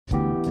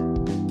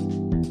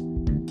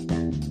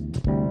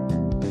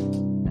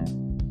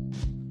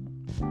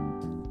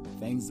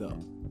Things Up,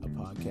 a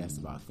podcast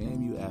about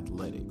FAMU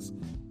athletics,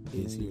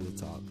 is here to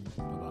talk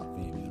about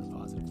FAMU in a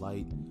positive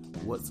light,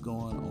 what's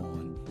going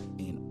on,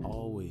 and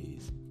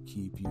always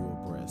keep you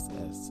abreast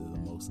as to the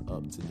most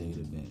up-to-date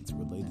events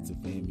related to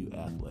FAMU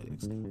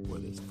athletics,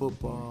 whether it's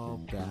football,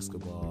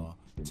 basketball,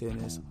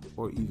 tennis,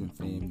 or even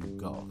FAMU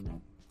golf.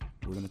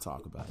 We're going to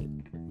talk about it.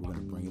 We're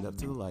going to bring it up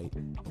to the light.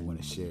 We're going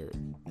to share it,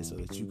 and so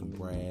that you can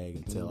brag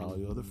and tell all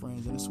your other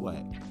friends in the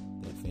SWAC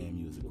that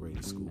FAMU is the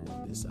greatest school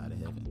on this side of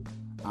heaven.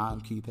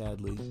 I'm Keith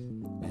Hadley,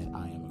 and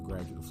I am a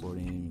graduate of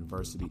Florida A&M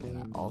University, and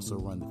I also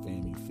run the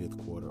FAMU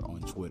Fifth Quarter on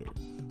Twitter.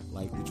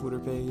 Like the Twitter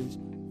page,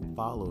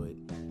 follow it,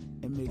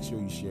 and make sure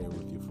you share it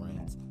with your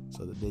friends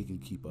so that they can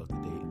keep up to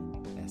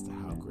date as to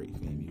how great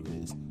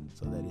FAMU is,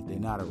 so that if they're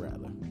not a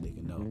rattler, they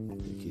can know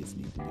their kids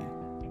need to be.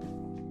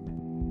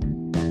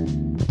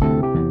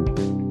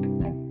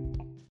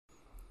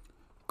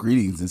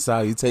 Greetings and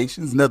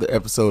salutations. Another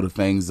episode of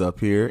Things Up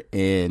here,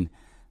 and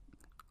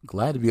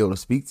glad to be able to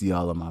speak to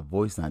y'all on my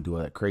voice, not do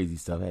all that crazy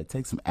stuff. I had to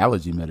take some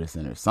allergy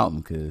medicine or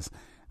something because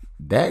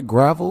that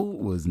gravel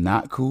was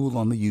not cool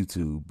on the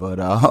YouTube. But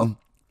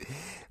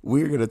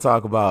we're going to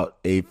talk about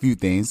a few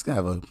things. Going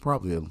to have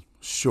probably a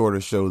shorter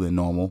show than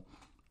normal.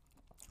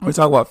 We're going to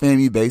talk about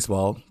FAMU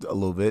baseball a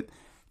little bit,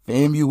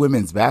 FAMU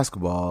women's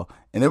basketball,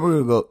 and then we're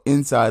going to go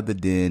inside the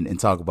den and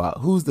talk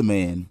about who's the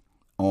man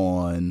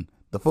on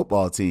the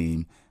football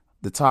team,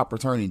 the top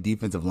returning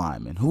defensive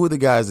lineman. Who are the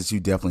guys that you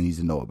definitely need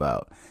to know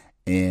about?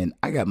 And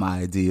I got my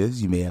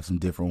ideas. You may have some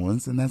different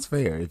ones, and that's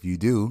fair. If you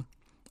do,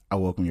 I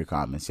welcome your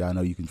comments. Y'all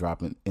know you can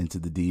drop it into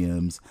the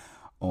DMs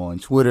on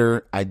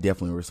Twitter. I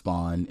definitely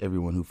respond.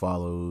 Everyone who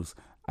follows,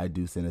 I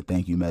do send a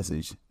thank you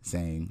message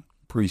saying,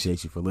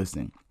 appreciate you for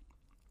listening.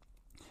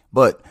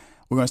 But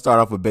we're going to start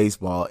off with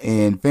baseball.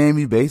 And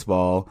FAMU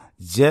baseball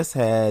just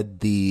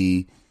had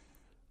you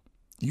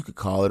could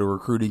call it a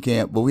recruiting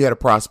camp, but we had a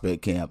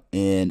prospect camp.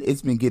 And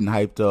it's been getting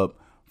hyped up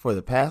for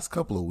the past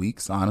couple of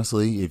weeks,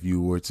 honestly, if you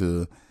were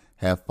to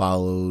have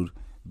followed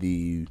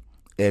the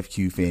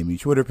FQ FAMU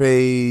Twitter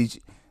page,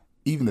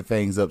 even the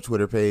Fangs Up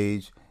Twitter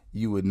page,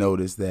 you would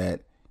notice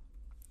that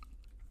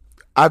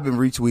I've been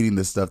retweeting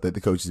the stuff that the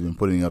coach has been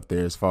putting up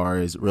there as far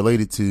as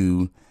related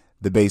to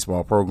the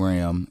baseball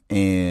program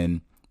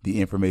and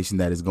the information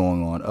that is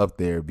going on up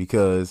there,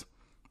 because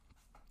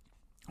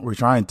we're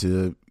trying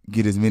to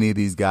get as many of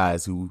these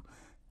guys who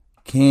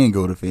can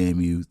go to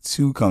FAMU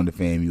to come to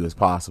FAMU as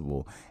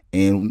possible.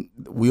 And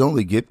we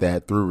only get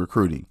that through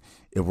recruiting.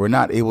 If we're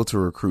not able to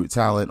recruit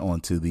talent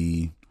onto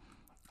the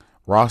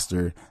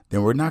roster,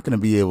 then we're not going to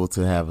be able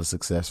to have a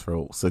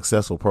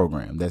successful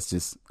program. That's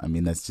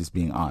just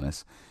being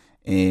honest.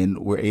 And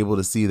we're able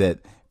to see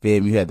that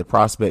FAMU had the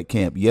prospect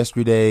camp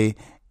yesterday,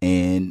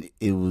 and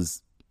it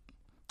was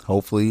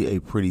hopefully a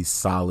pretty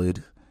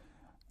solid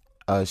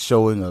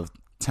showing of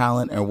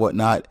talent and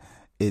whatnot.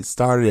 It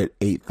started at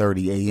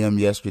 8:30 a.m.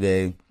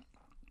 yesterday,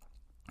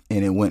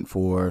 and it went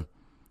for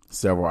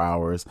several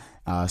hours.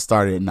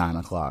 Started at 9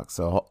 o'clock.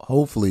 So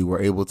hopefully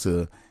we're able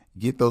to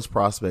get those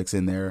prospects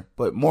in there.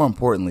 But more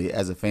importantly,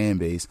 as a fan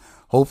base,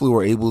 hopefully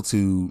we're able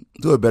to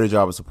do a better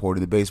job of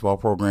supporting the baseball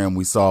program.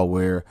 We saw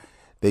where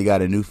they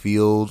got a new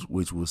field,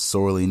 which was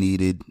sorely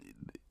needed.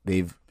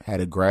 They've had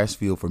a grass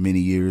field for many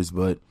years,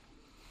 but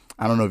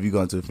I don't know if you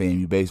go into a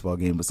FAMU baseball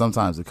game, but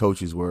sometimes the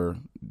coaches were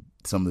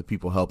some of the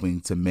people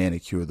helping to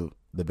manicure the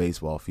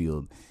baseball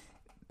field.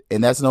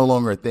 And that's no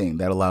longer a thing.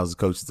 That allows the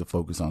coaches to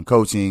focus on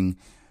coaching,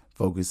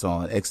 focus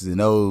on X's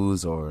and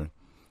O's, or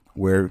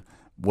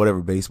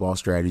whatever baseball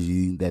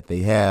strategy that they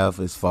have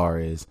as far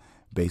as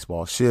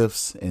baseball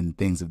shifts and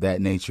things of that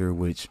nature,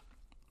 which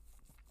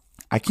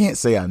I can't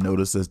say I've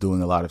noticed us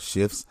doing a lot of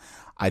shifts.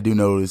 I do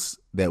notice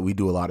that we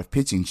do a lot of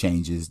pitching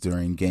changes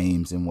during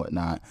games and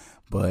whatnot,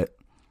 but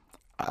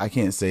I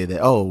can't say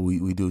that,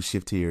 we do a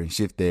shift here and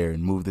shift there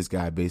and move this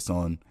guy based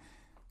on.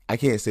 I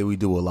can't say we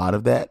do a lot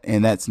of that,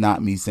 and that's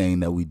not me saying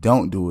that we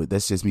don't do it.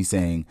 That's just me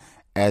saying,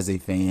 as a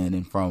fan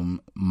and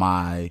from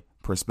my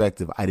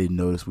perspective, I didn't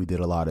notice we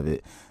did a lot of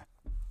it.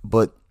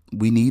 But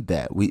we need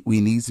that. We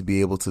need to be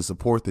able to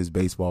support this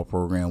baseball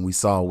program. We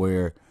saw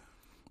where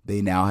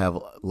they now have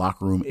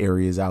locker room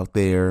areas out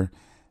there.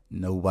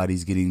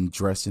 Nobody's getting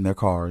dressed in their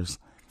cars.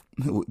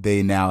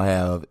 They now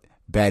have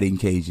batting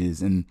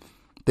cages and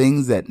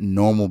things that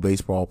normal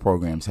baseball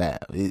programs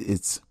have.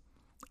 It's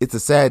a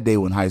sad day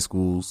when high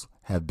schools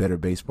have better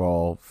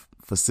baseball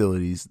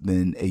facilities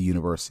than a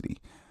university.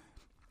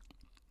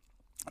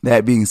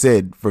 That being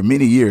said, for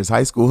many years,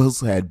 high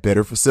schools had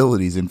better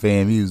facilities than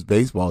FAMU's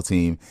baseball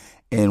team,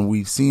 and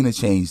we've seen a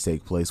change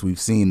take place. We've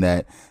seen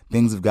that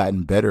things have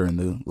gotten better in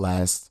the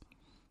last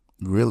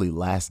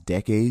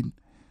decade.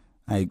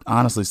 Like,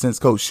 honestly, since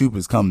Coach Shoup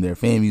has come there,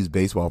 FAMU's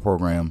baseball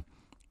program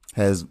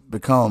has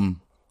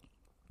become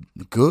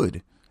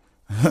good.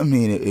 I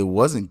mean, it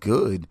wasn't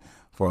good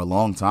for a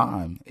long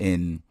time,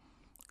 and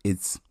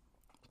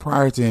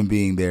prior to him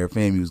being there,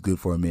 FAMU was good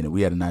for a minute.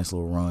 We had a nice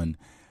little run,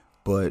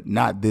 but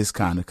not this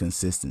kind of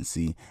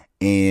consistency.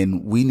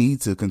 And we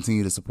need to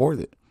continue to support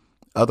it.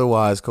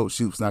 Otherwise, Coach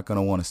Shoup's not going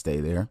to want to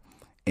stay there,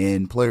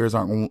 and players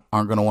aren't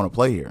going to want to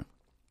play here.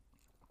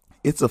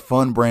 It's a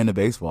fun brand of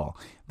baseball.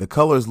 The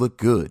colors look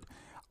good.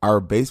 Our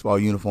baseball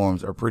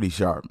uniforms are pretty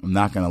sharp. I'm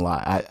not going to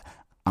lie.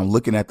 I'm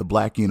looking at the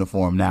black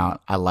uniform now.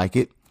 I like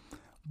it.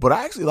 But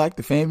I actually like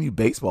the FAMU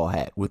baseball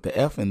hat with the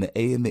F and the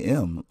A and the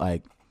M.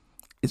 Like,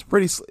 it's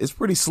pretty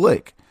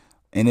slick,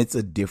 and it's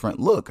a different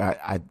look.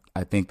 I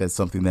think that's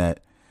something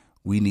that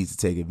we need to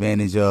take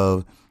advantage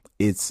of.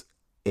 It's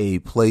a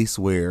place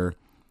where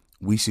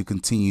we should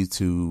continue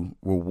to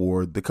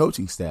reward the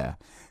coaching staff.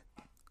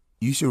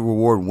 You should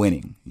reward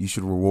winning. You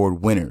should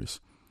reward winners.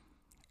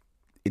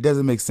 It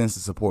doesn't make sense to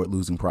support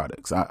losing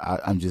products.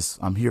 I'm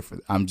just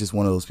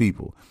one of those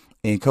people.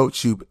 And Coach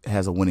Shoop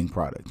has a winning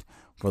product.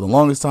 For the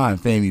longest time,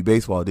 FAMU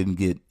baseball didn't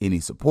get any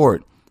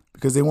support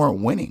because they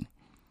weren't winning.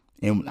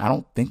 And I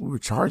don't think we were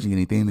charging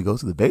anything to go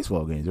to the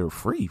baseball games. They were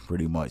free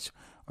pretty much,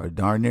 or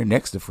darn near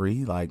next to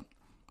free. Like,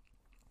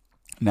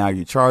 now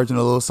you're charging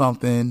a little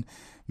something.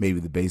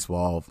 Maybe the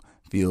baseball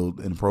field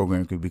and the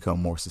program could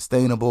become more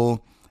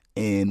sustainable.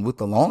 And with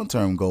the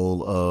long-term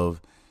goal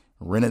of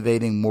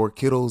renovating more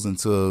Kittles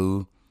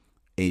into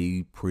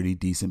a pretty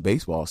decent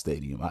baseball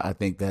stadium. I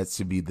think that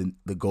should be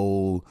the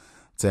goal,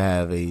 to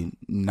have a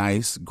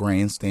nice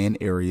grandstand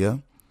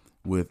area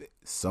with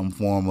some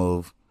form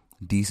of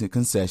decent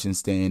concession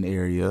stand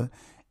area.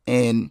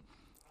 And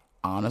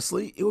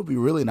honestly, it would be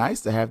really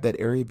nice to have that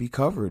area be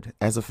covered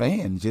as a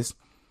fan. Just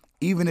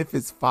even if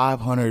it's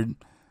 500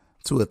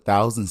 to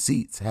 1,000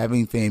 seats,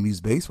 having FAMU's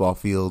baseball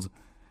field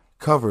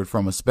covered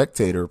from a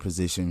spectator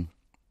position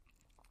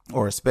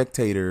or a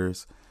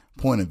spectator's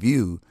point of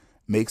view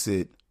makes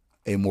it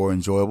a more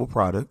enjoyable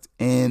product.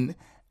 And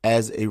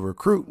as a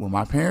recruit, when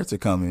my parents are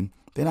coming,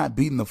 they're not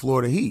beating the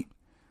Florida Heat.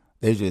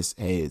 They're just,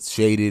 hey, it's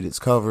shaded, it's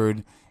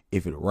covered.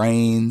 If it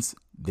rains,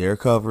 they're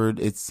covered.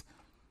 If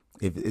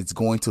it's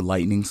going to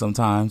lightning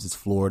sometimes, it's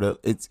Florida.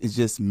 It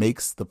just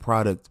makes the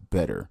product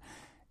better.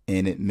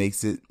 And it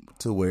makes it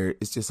to where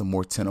it's just a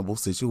more tenable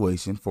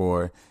situation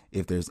for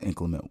if there's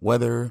inclement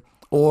weather,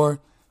 or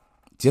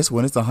just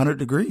when it's 100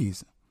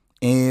 degrees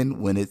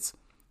and when it's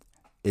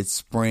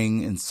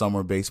spring and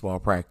summer baseball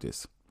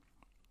practice.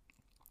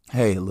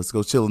 Hey, let's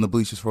go chill in the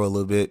bleachers for a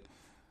little bit,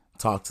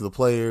 talk to the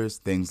players,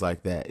 things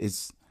like that.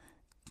 It's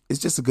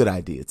just a good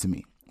idea to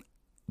me.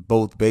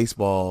 Both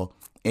baseball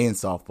and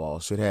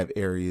softball should have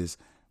areas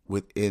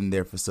within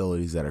their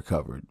facilities that are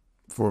covered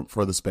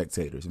for the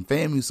spectators. And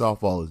FAMU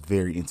softball is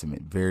very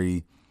intimate,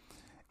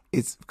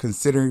 it's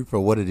considering for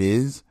what it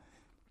is.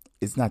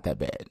 It's not that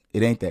bad.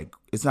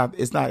 It's not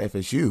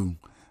FSU,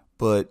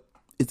 but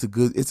it's a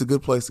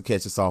good place to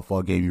catch a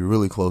softball game. You're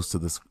really close to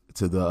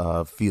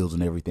the fields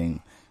and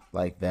everything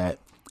like that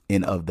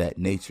and of that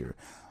nature.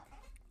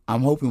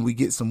 I'm hoping we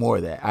get some more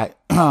of that.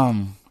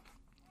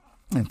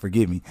 And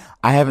forgive me,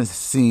 I haven't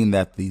seen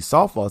that the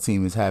softball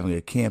team is having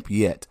a camp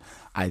yet.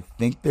 I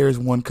think there's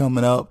one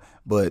coming up,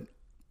 but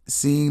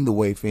seeing the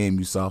way FAMU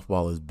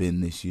softball has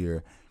been this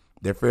year,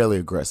 they're fairly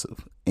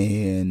aggressive,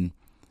 and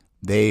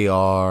they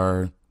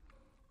are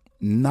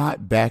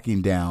not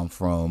backing down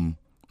from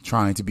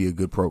trying to be a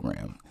good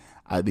program.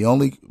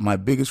 My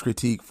biggest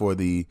critique for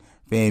the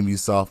FAMU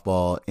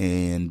softball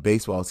and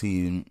baseball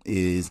team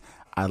is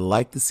I'd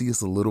like to see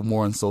us a little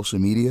more on social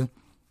media.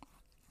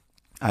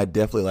 I'd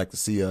definitely like to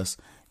see us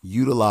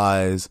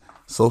utilize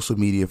social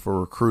media for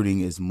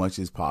recruiting as much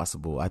as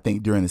possible. I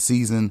think during the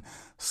season,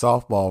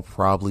 softball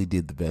probably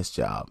did the best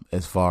job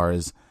as far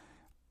as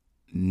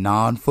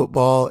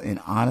non-football.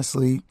 And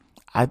honestly,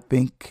 I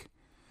think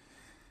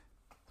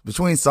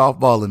between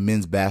softball and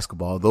men's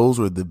basketball, those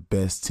were the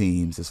best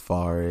teams as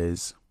far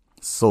as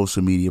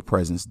social media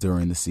presence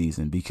during the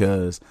season,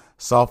 because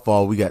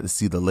softball, we got to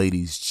see the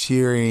ladies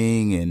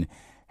cheering and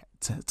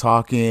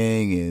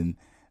talking and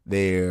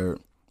their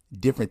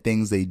different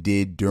things they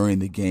did during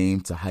the game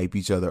to hype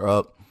each other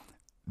up.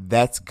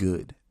 That's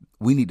good.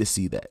 We need to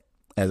see that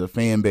as a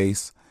fan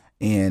base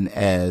and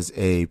as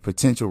a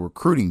potential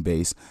recruiting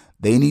base.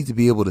 They need to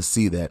be able to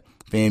see that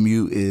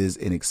FAMU is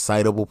an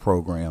excitable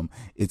program.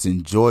 It's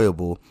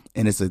enjoyable,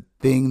 and it's a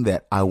thing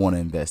that I want to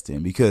invest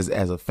in, because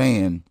as a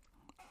fan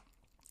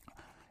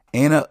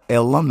and an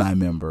alumni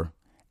member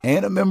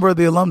and a member of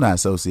the Alumni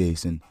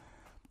Association,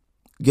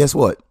 guess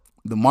what?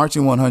 The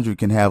Marching 100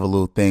 can have a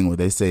little thing where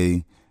they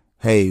say,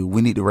 hey,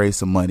 we need to raise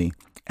some money.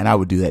 And I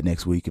would do that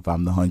next week if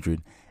I'm the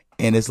 100.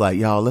 And it's like,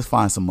 y'all, let's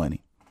find some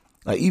money.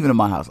 Like, even in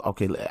my house,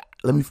 okay,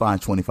 let me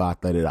find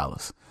 $25,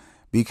 $30.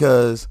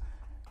 Because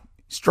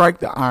strike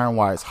the iron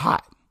while it's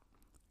hot.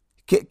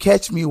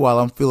 Catch me while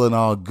I'm feeling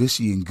all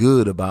gushy and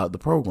good about the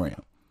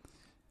program.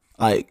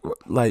 Like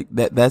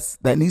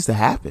that needs to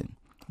happen,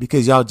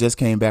 because y'all just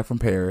came back from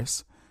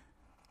Paris.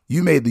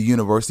 You made the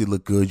university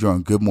look good. You're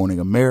on Good Morning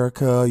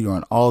America. You're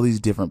on all these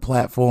different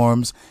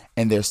platforms,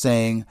 and they're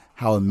saying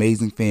how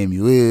amazing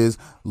FAMU is.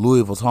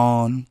 Louis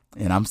Vuitton,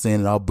 and I'm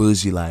saying it all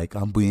bougie, like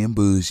I'm being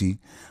bougie,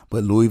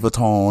 but Louis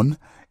Vuitton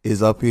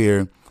is up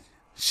here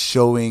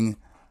showing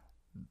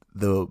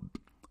the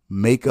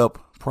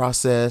makeup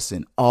process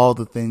and all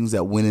the things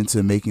that went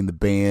into making the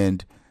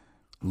band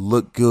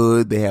look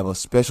good. They have a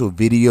special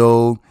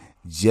video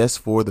just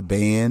for the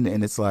band,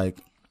 and it's like,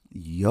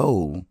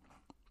 yo,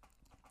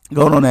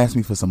 Go on and ask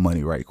me for some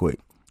money right quick.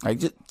 Like,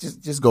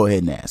 just go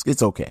ahead and ask.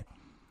 It's okay.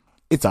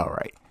 It's all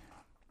right.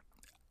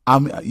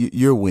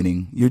 You're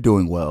winning. You're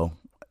doing well.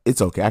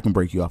 It's okay. I can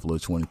break you off a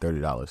little $20,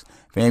 $30.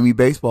 FAMU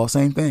baseball,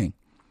 same thing.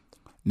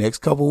 Next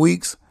couple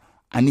weeks,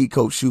 I need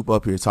Coach Shoop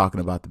up here talking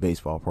about the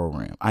baseball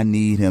program. I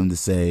need him to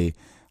say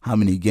how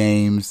many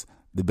games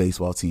the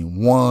baseball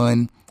team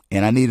won,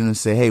 and I need him to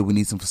say, hey, we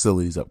need some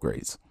facilities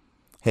upgrades.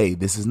 Hey,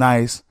 this is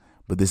nice,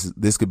 but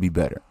this could be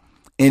better.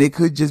 And it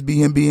could just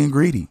be him being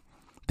greedy.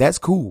 That's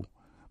cool.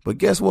 But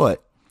guess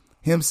what?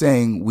 Him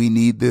saying we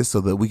need this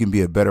so that we can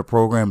be a better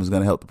program is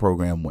going to help the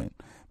program win.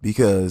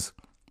 Because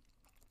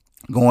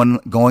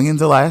going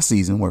into last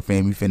season, where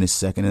FAMU finished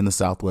second in the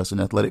Southwestern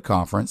Athletic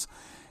Conference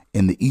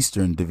in the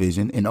Eastern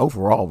Division, and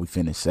overall we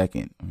finished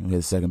second. We had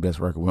the second best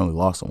record. We only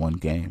lost in one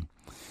game.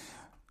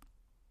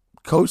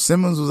 Coach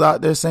Simmons was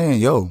out there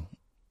saying, yo,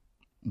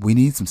 we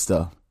need some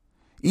stuff.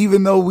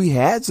 Even though we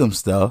had some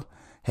stuff,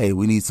 hey,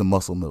 we need some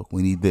muscle milk.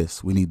 We need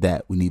this. We need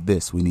that. We need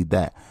this. We need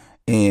that.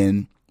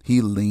 And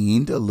he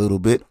leaned a little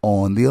bit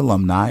on the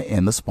alumni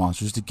and the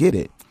sponsors to get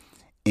it.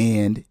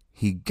 And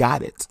he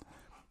got it.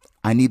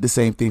 I need the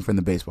same thing from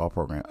the baseball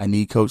program. I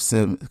need Coach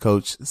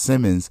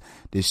Simmons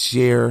to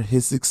share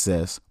his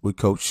success with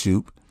Coach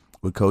Shoop,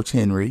 with Coach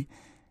Henry,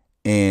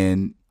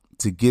 and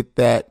to get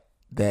that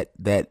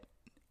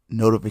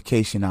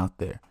notification out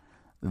there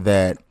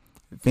that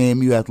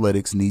FAMU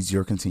athletics needs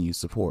your continued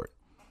support,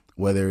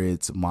 whether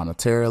it's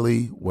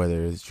monetarily,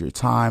 whether it's your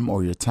time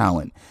or your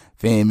talent.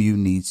 FAMU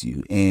needs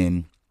you.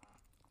 And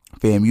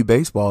FAMU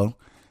baseball,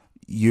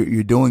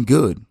 you're doing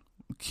good.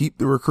 Keep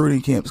the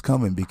recruiting camps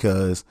coming,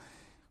 because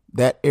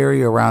that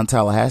area around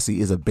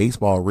Tallahassee is a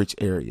baseball-rich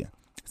area.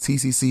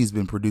 TCC has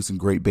been producing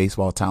great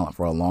baseball talent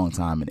for a long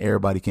time, and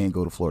everybody can't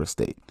go to Florida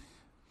State.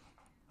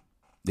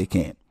 They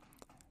can't.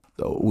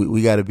 So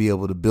we got to be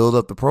able to build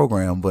up the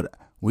program, but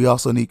we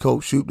also need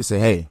Coach Shoop to say,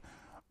 hey,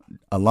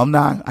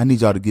 alumni, I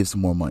need y'all to give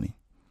some more money.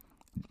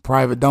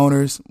 Private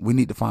donors, we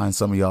need to find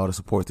some of y'all to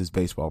support this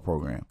baseball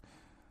program.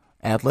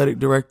 Athletic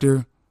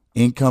director,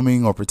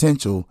 incoming or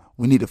potential,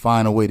 we need to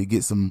find a way to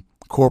get some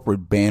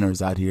corporate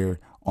banners out here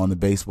on the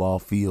baseball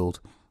field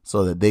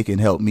so that they can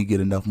help me get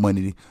enough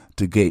money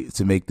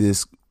to make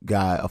this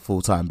guy a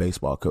full-time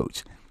baseball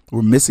coach.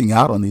 We're missing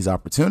out on these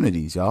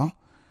opportunities, y'all.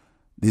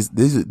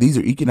 These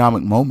are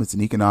economic moments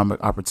and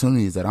economic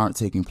opportunities that aren't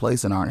taking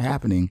place and aren't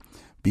happening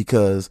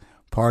because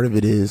part of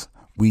it is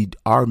we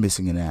are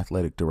missing an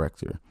athletic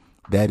director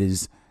that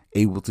is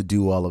able to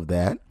do all of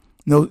that.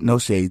 No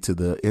shade to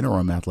the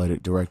interim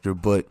athletic director,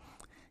 but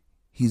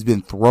he's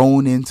been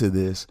thrown into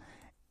this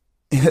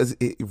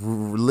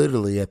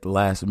literally at the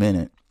last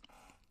minute,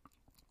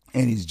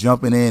 and he's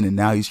jumping in, and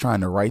now he's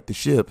trying to right the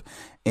ship.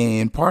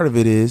 And part of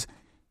it is,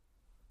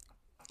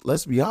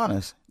 let's be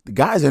honest, the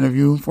guy's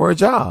interviewing for a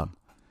job,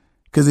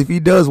 because if he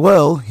does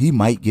well, he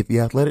might get the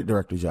athletic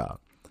director job.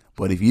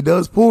 But if he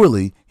does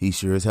poorly, he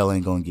sure as hell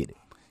ain't going to get it.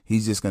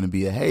 He's just going to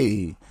be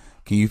hey,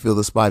 can you fill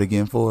the spot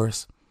again for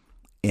us?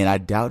 And I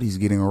doubt he's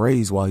getting a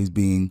raise while he's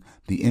being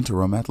the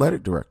interim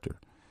athletic director.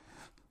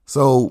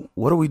 So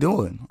what are we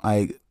doing?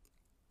 I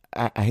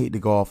hate to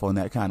go off on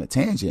that kind of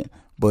tangent,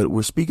 but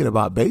we're speaking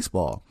about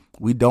baseball.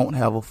 We don't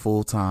have a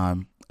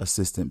full-time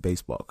assistant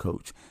baseball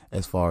coach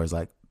as far as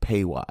like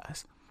pay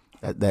wise.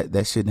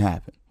 That shouldn't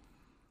happen.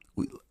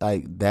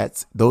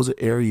 Those are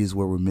areas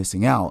where we're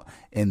missing out,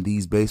 and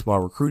these baseball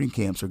recruiting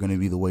camps are going to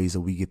be the ways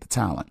that we get the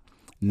talent.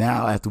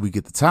 Now, after we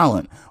get the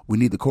talent, we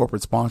need the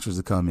corporate sponsors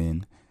to come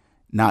in,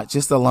 not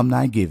just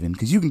alumni giving,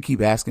 because you can keep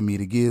asking me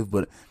to give,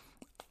 but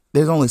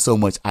there's only so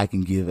much I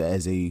can give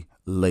as a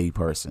lay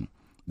person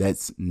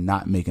that's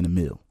not making a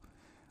meal.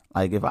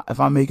 Like if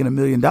I'm making $1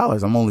 million,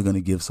 I'm only going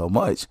to give so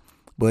much.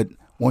 But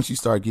once you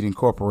start getting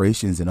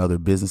corporations and other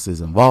businesses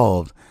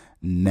involved,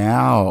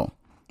 now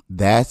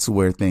that's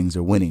where things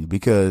are winning.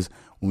 Because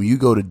when you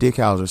go to Dick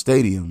Howser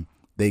Stadium,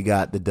 they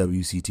got the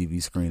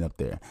WCTV screen up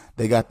there.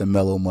 They got the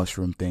Mellow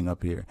Mushroom thing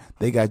up here.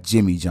 They got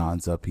Jimmy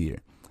John's up here.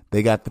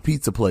 They got the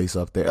pizza place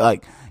up there.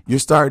 Like, you're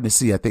starting to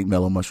see, I think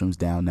Mellow Mushroom's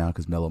down now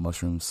because Mellow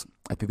Mushrooms,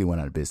 I think they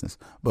went out of business.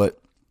 But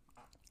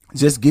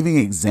just giving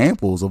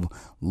examples of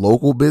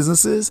local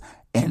businesses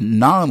and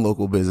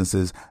non-local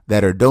businesses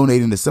that are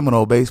donating to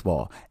Seminole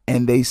baseball,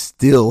 and they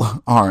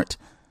still aren't.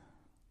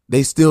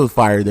 They still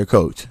fired their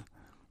coach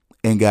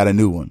and got a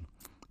new one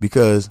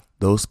because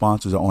those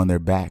sponsors are on their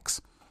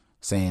backs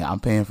saying, I'm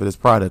paying for this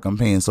product. I'm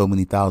paying so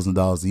many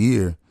 $1,000s a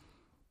year.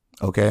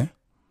 Okay.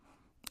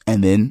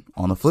 And then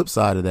on the flip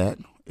side of that,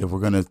 if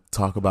we're going to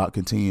talk about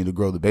continuing to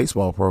grow the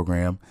baseball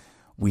program,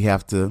 we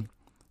have to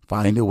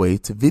find a way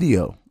to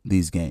video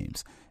these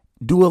games.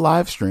 Do a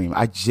live stream.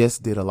 I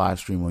just did a live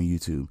stream on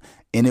YouTube,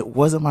 and it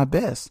wasn't my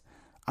best.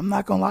 I'm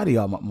not going to lie to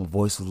y'all. My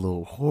voice was a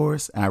little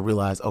hoarse, and I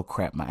realized, oh,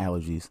 crap, my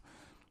allergies.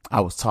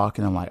 I was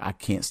talking. I'm like, I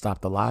can't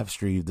stop the live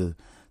stream to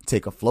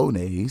take a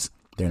Flonase.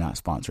 They're not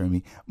sponsoring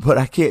me, but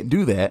I can't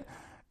do that,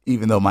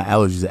 even though my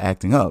allergies are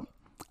acting up.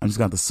 I'm just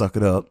going to have to suck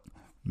it up,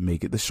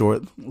 make it the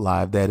short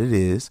live that it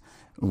is.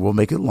 We'll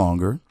make it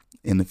longer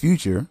in the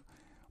future,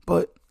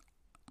 but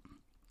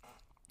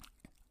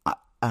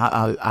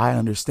I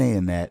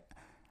understand that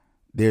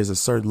there's a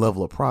certain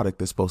level of product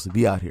that's supposed to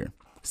be out here.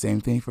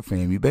 Same thing for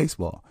FAMU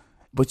baseball.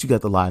 But you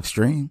got the live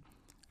stream.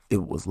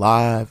 It was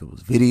live. It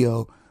was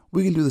video.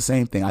 We can do the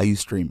same thing. I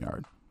use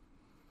StreamYard.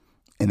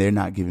 And they're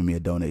not giving me a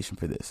donation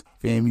for this.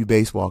 FAMU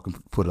baseball can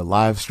put a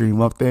live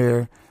stream up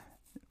there,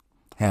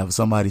 have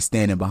somebody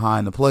standing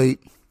behind the plate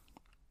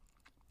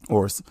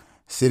or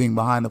sitting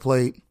behind the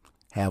plate,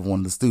 have one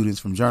of the students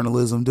from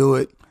journalism do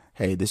it.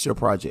 Hey, this is your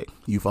project.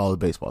 You follow the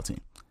baseball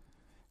team.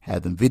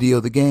 Have them video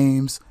the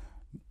games,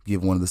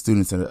 give one of the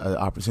students an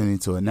opportunity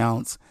to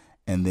announce,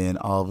 and then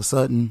all of a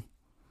sudden,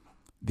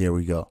 there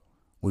we go.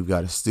 We've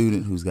got a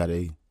student who's got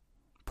a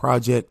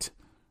project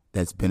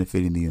that's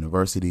benefiting the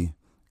university,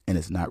 and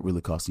it's not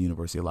really costing the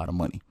university a lot of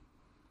money.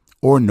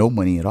 Or no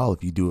money at all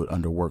if you do it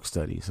under work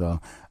study. So,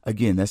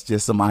 again, that's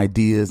just some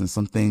ideas and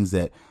some things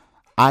that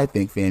I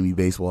think FAMU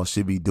baseball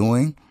should be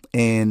doing.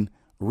 And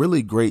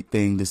really great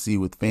thing to see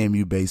with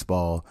FAMU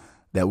baseball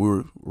that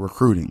we're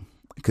recruiting.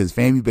 Because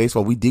FAMU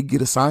baseball, we did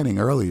get a signing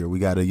earlier. We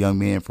got a young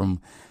man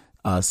from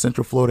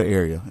Central Florida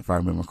area, if I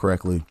remember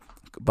correctly,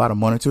 about a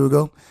month or two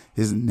ago.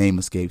 His name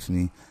escapes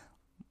me.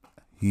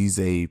 He's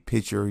a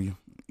pitcher,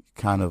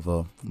 kind of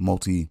a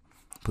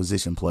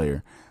multi-position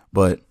player.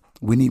 But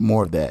we need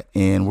more of that,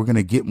 and we're going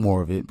to get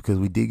more of it because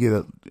we did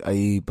get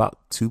about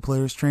 2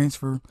 players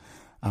transfer,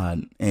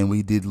 and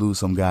we did lose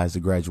some guys to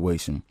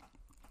graduation.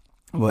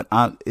 But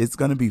it's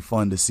going to be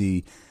fun to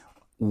see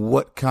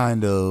what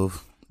kind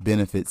of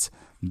benefits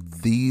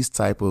these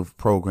type of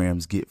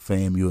programs get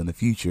FAMU in the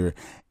future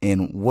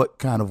and what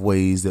kind of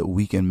ways that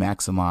we can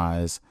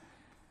maximize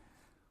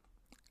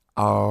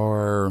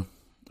our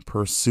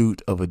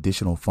pursuit of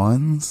additional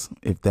funds,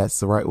 if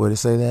that's the right way to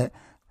say that,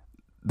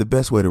 the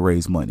best way to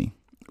raise money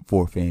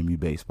for FAMU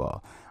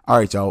baseball. All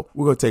right, y'all,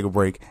 we're going to take a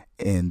break,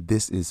 and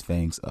this is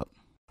Fangs Up.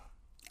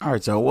 All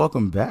right, y'all,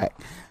 welcome back.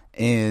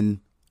 And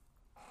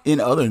in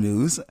other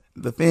news,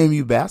 the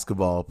FAMU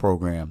basketball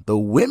program, the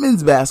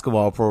women's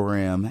basketball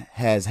program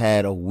has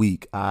had a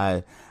week.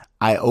 I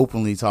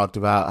openly talked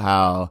about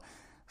how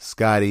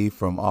Scotty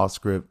from Off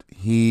Script,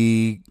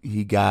 he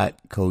got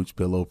Coach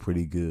Pillow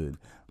pretty good.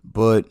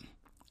 But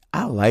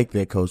I like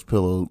that Coach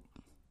Pillow,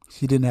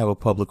 she didn't have a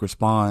public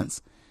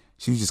response.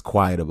 She was just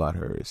quiet about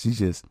hers. She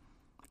just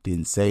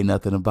didn't say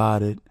nothing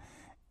about it.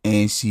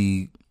 And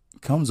she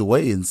comes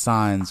away and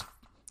signs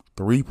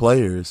 3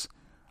 players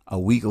a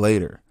week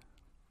later.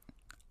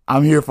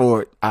 I'm here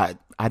for it. I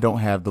don't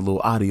have the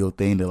little audio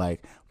thing to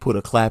like put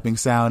a clapping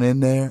sound in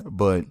there,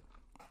 but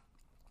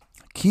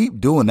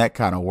keep doing that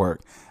kind of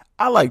work.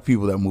 I like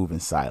people that move in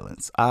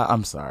silence.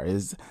 I'm sorry.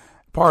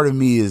 Part of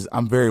me is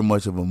I'm very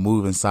much of a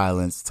move in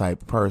silence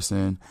type of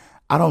person.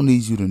 I don't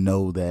need you to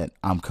know that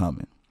I'm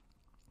coming.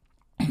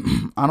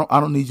 I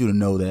don't need you to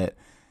know that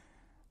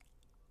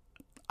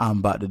I'm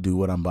about to do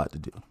what I'm about to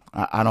do.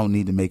 I don't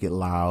need to make it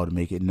loud,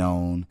 make it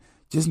known.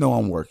 Just know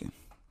I'm working.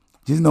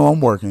 Just know I'm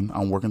working.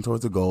 I'm working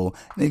towards a goal.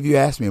 And if you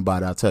ask me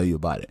about it, I'll tell you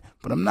about it.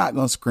 But I'm not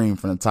going to scream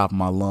from the top of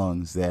my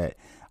lungs that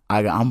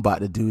I'm about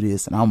to do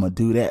this and I'm going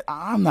to do that.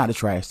 I'm not a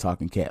trash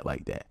talking cat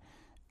like that.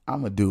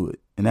 I'm going to do it.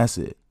 And that's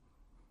it.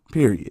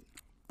 Period.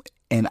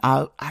 And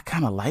I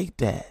kind of like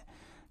that.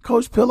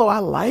 Coach Pillow, I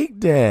like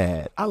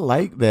that. I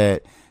like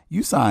that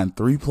you signed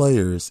 3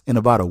 players in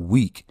about a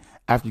week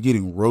after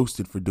getting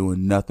roasted for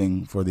doing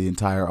nothing for the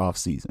entire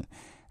offseason.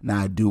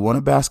 Now, I do want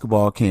a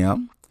basketball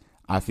camp.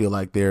 I feel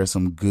like there are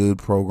some good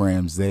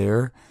programs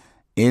there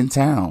in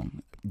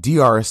town.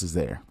 DRS is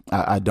there.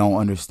 I don't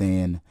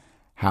understand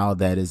how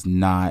that is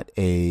not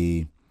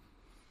a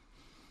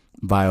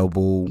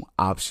viable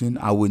option.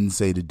 I wouldn't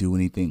say to do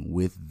anything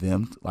with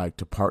them, like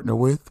to partner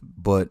with,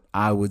 but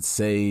I would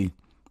say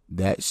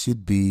that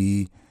should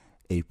be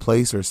a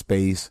place or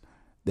space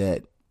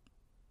that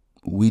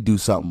we do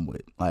something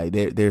with. Like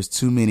there's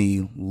too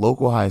many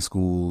local high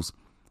schools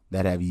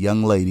that have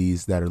young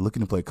ladies that are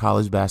looking to play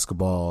college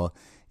basketball.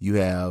 You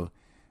have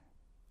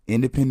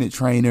independent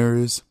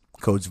trainers,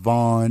 Coach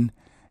Vaughn,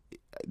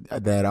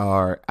 that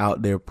are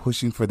out there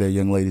pushing for their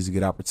young ladies to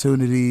get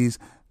opportunities,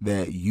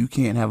 that you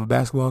can't have a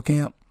basketball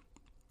camp,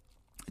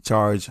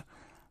 charge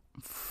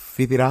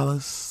 $50,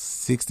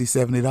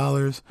 $60,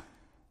 $70,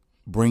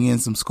 bring in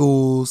some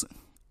schools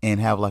and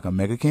have like a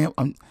mega camp.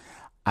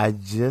 I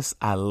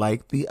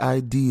like the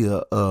idea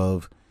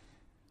of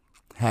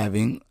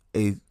having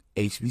a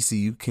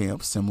HBCU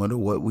camp similar to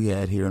what we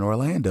had here in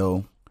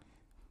Orlando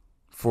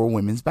for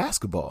women's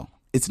basketball.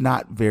 It's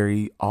not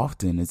very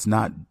often. It's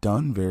not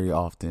done very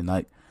often.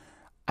 Like,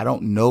 I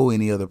don't know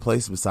any other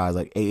place besides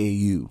like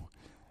AAU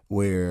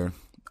where,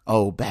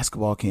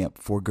 basketball camp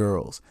for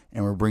girls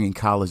and we're bringing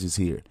colleges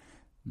here.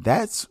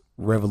 That's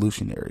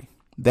revolutionary.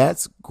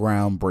 That's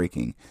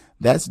groundbreaking.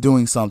 That's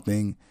doing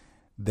something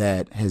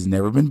that has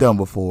never been done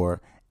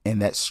before,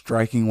 and that's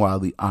striking while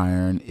the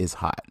iron is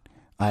hot.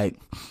 Like,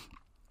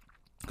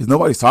 because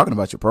nobody's talking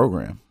about your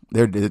program.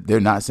 They're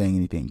not saying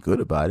anything good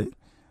about it.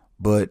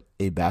 But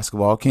a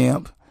basketball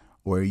camp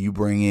where you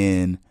bring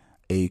in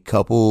a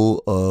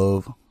couple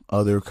of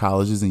other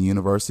colleges and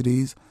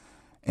universities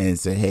and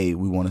say, hey,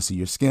 we want to see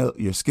your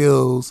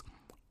skills.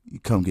 You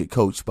come get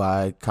coached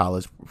by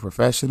college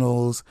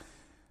professionals.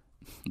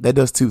 That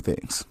does two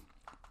things.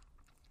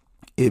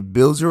 It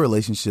builds your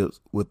relationships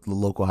with the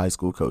local high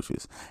school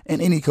coaches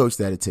and any coach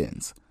that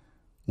attends.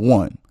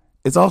 One,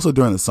 it's also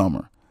during the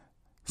summer.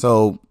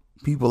 So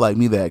people like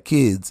me that have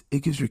kids,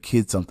 it gives your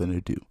kids something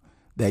to do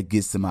that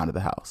gets them out of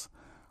the house.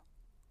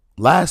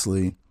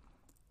 Lastly,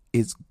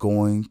 it's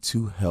going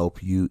to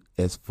help you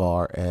as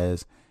far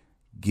as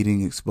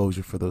getting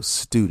exposure for those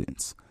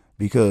students.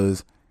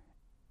 Because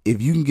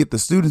if you can get the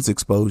students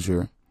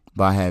exposure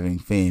by having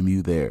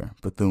FAMU there,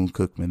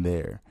 Bethune-Cookman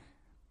there,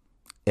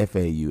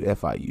 FAU,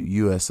 FIU,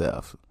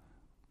 USF,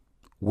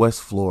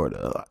 West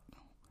Florida,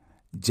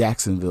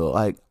 Jacksonville,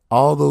 like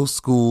all those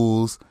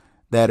schools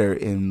that are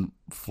in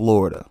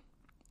Florida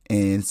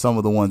and some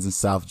of the ones in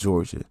South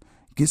Georgia,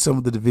 get some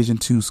of the Division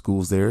II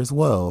schools there as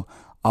well.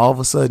 All of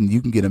a sudden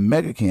you can get a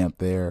mega camp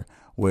there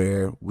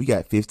where we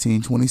got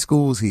 15, 20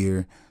 schools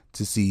here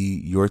to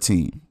see your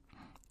team.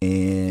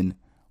 And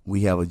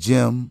we have a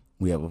gym,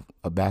 we have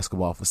a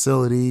basketball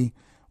facility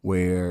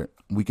where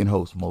we can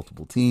host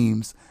multiple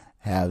teams,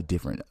 have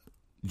different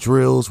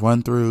drills,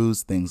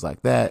 run-throughs, things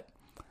like that.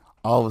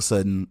 All of a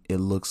sudden, it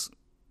looks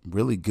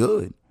really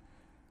good.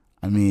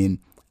 I mean,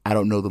 I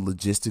don't know the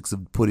logistics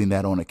of putting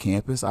that on a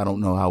campus. I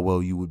don't know how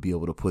well you would be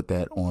able to put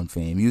that on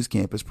FAMU's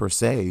campus per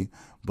se,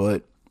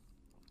 but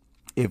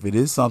if it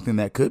is something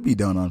that could be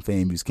done on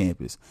FAMU's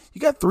campus,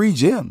 you got 3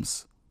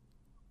 gyms.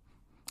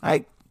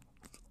 You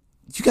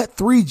got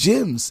 3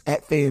 gyms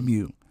at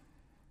FAMU.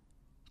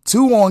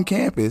 2 on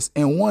campus,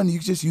 and 1 you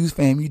just use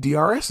FAMU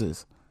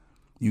DRSs.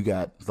 You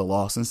got the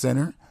Lawson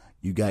Center,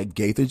 you got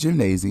Gaither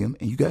Gymnasium,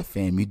 and you got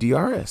FAMU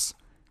DRS.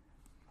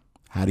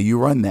 How do you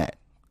run that?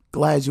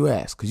 Glad you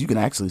asked, because you can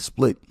actually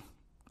split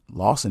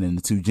Lawson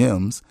into 2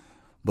 gyms,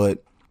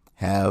 but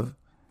have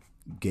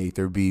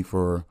Gaither be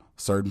for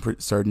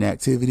certain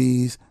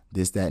activities,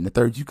 this, that, and the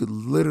third. You could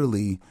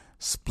literally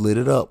split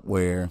it up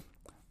where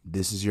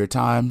this is your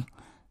time,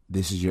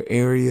 this is your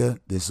area,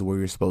 this is where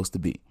you're supposed to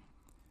be.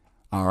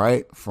 All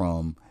right,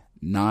 from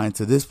 9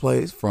 to this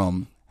place,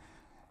 from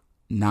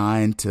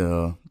 9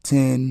 to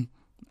 10,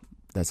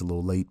 that's a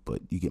little late,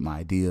 but you get my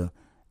idea.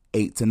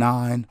 8 to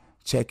 9,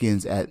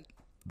 check-ins at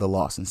the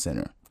Lawson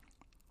Center.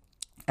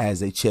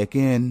 As they check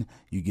in,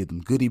 you give them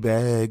goodie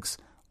bags,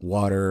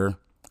 water,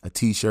 a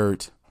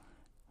t-shirt,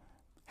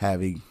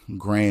 have a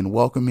grand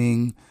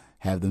welcoming,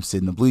 have them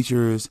sit in the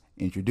bleachers,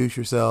 introduce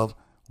yourself.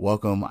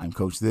 Welcome, I'm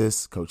Coach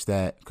this, Coach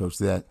that, Coach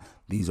that.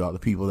 These are the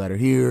people that are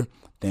here.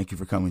 Thank you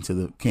for coming to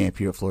the camp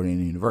here at Florida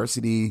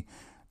University.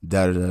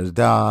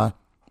 Da-da-da-da-da.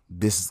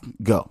 This,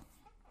 go.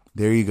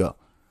 There you go.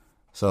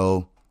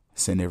 So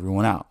send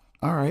everyone out.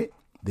 All right.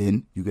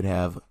 Then you could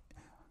have,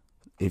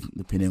 if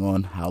depending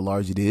on how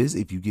large it is,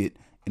 if you get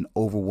an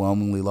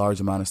overwhelmingly large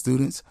amount of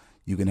students,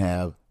 you can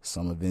have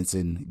some events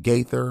in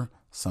Gaither,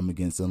 some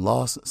events in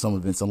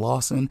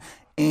Lawson,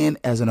 and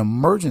as an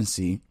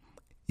emergency,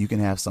 you can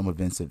have some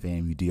events at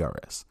FAMU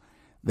DRS.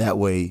 That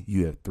way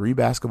you have 3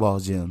 basketball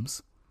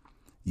gyms.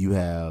 You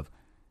have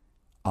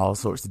all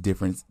sorts of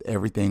different,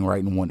 everything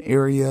right in one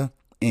area.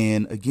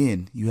 And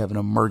again, you have an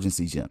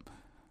emergency gym.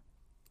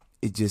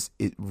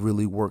 It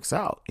really works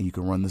out. And you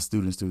can run the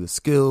students through the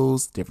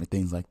skills, different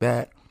things like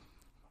that.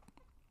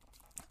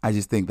 I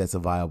just think that's a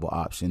viable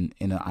option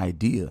and an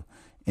idea.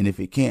 And if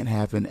it can't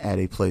happen at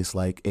a place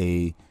like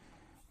a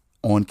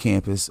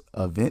on-campus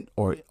event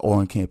or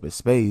on-campus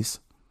space,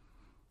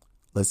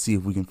 let's see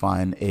if we can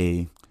find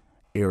a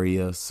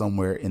area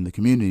somewhere in the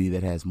community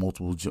that has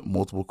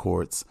multiple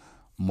courts,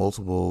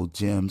 multiple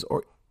gyms,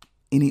 or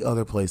any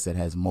other place that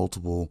has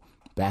multiple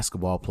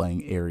basketball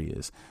playing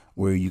areas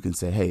where you can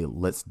say, hey,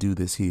 let's do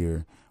this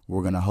here.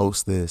 We're going to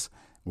host this.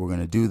 We're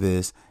going to do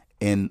this.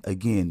 And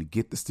again,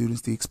 get the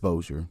students the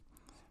exposure.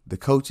 The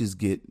coaches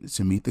get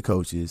to meet the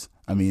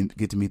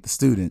get to meet the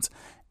students.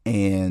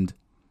 And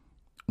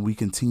we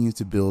continue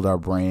to build our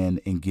brand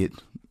and get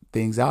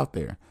things out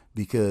there,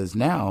 because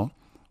now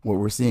what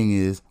we're seeing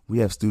is we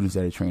have students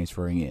that are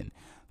transferring in.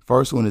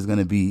 First one is going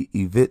to be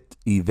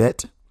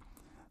Yvette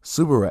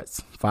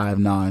Subaretz,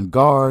 5'9"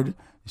 guard.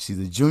 She's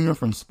a junior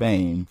from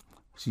Spain.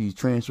 She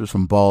transfers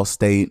from Ball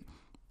State.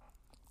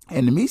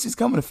 And to me, she's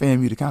coming to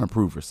FAMU to kind of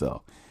prove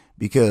herself,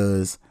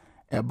 because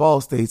at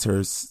Ball State, her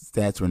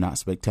stats were not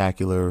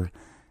spectacular.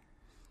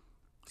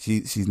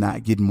 She's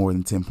not getting more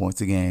than 10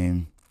 points a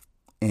game.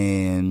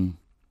 And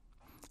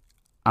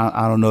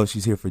I don't know if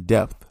she's here for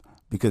depth,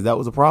 because that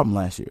was a problem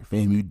last year.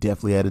 FAMU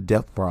definitely had a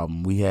depth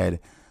problem. We had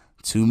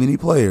too many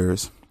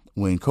players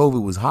when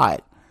COVID was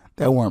hot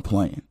that weren't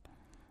playing.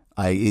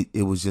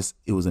 It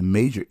was a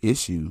major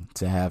issue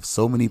to have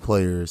so many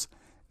players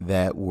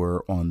that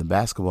were on the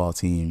basketball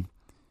team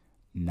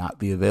not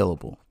be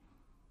available.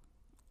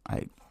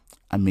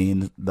 I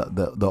mean,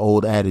 the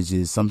old adage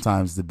is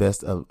sometimes the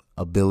best of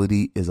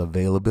ability is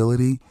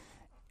availability,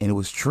 and it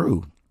was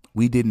true.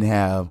 We didn't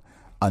have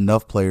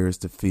enough players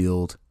to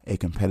field a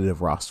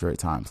competitive roster at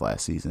times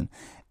last season,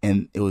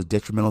 and it was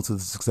detrimental to the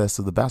success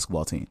of the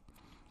basketball team.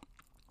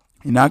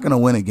 You're not going to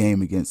win a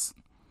game against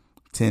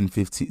 10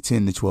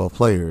 to 12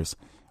 players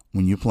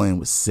when you're playing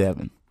with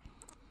 7.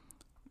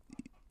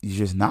 you're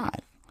just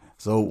not.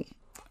 So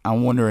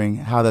I'm wondering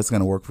how that's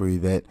going to work for you.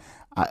 That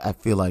I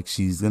feel like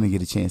she's going to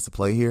get a chance to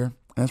play here, and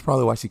that's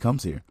probably why she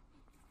comes here.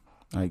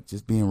 Like,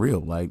 just being real.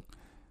 Like,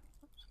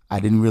 I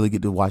didn't really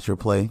get to watch her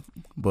play,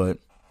 but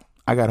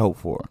I got hope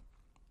for her.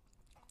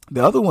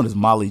 The other one is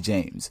Molly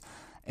James.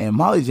 And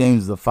Molly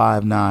James is a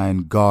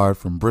 5'9" guard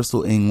from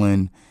Bristol,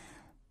 England,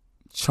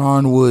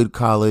 Charnwood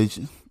College,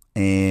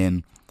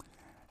 and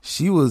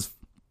she was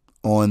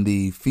on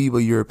the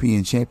FIBA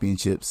European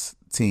Championships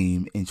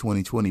team in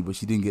 2020, but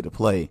she didn't get to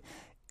play.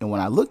 And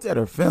when I looked at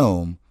her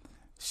film,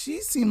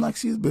 she seemed like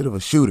she's a bit of a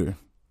shooter,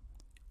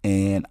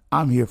 and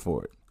I'm here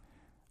for it.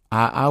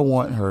 I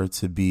want her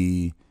to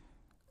be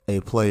a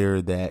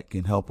player that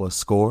can help us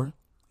score,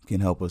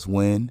 can help us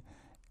win,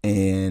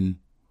 and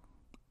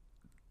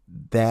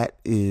that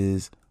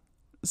is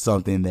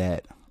something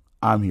that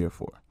I'm here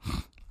for.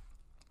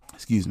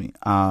 Excuse me.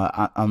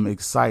 I'm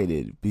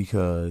excited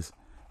because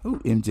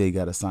MJ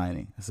got a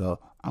signing, so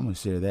I'm going to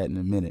share that in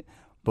a minute.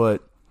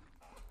 But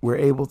we're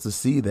able to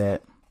see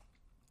that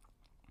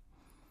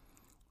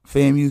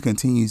FAMU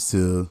continues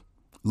to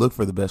look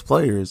for the best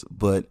players,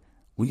 but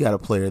we got a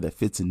player that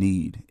fits a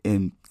need.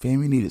 And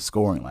FAMU needed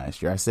scoring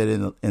last year. I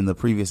said in the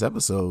previous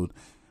episode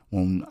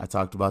when I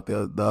talked about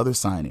the other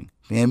signing,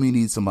 FAMU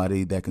needs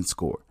somebody that can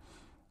score.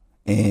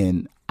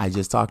 And I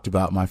just talked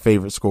about my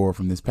favorite scorer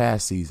from this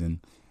past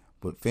season,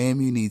 but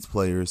FAMU needs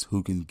players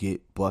who can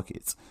get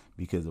buckets,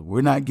 because if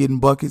we're not getting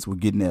buckets, we're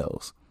getting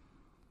L's.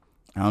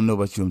 I don't know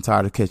about you, I'm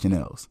tired of catching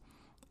L's.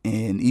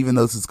 And even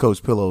though this is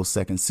Coach Pillow's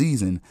second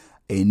season,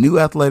 a new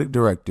athletic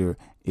director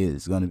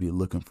is going to be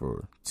looking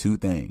for two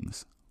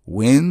things: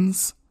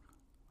 wins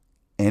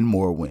and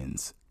more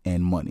wins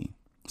and money.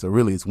 So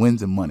really, it's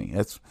wins and money.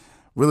 That's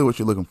really what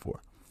you're looking for,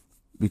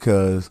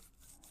 because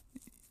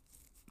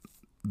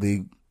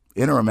the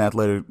interim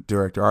athletic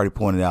director already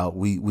pointed out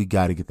we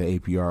got to get the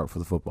APR for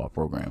the football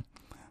program.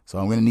 So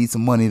I'm going to need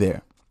some money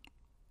there.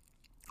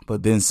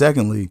 But then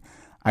secondly,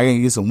 I got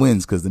to get some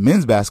wins, because the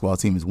men's basketball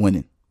team is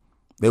winning.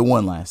 They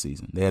won last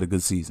season. They had a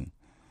good season.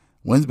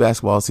 Women's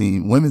basketball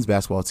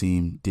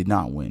team did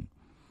not win.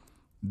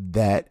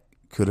 That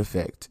could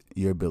affect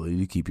your ability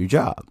to keep your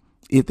job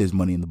if there's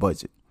money in the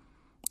budget.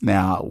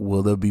 Now,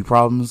 will there be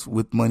problems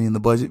with money in the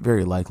budget?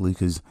 Very likely,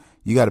 because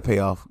you got to pay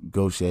off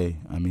Gaucher.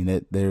 I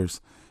mean,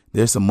 there's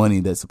some money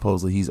that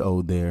supposedly he's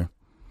owed there.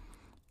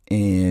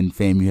 And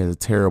FAMU has a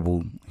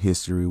terrible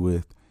history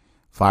with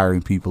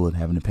firing people and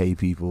having to pay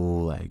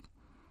people, like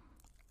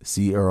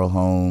C. Earl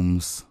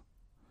Holmes,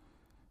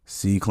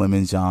 C.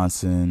 Clemens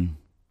Johnson.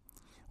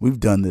 We've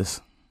done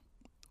this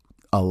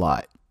a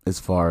lot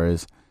as far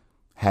as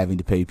having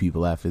to pay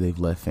people after they've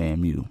left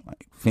FAMU.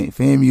 Like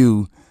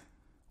FAMU,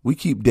 we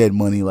keep dead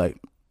money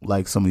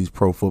like some of these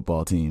pro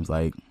football teams.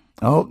 Like,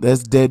 oh,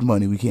 that's dead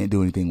money. We can't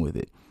do anything with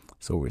it.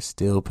 So we're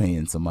still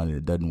paying somebody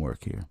that doesn't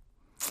work here.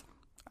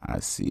 I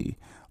see.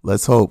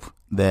 Let's hope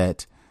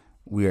that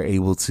we are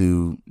able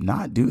to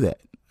not do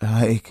that.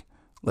 Like,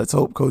 let's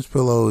hope Coach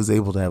Pillow is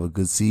able to have a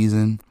good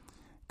season,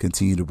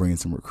 continue to bring in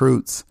some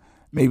recruits,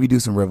 maybe do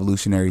some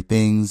revolutionary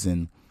things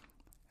and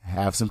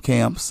have some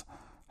camps,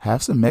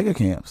 have some mega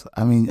camps.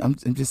 I mean, I'm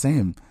just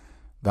saying,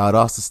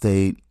 Valdosta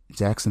State,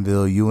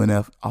 Jacksonville,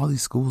 UNF, all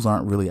these schools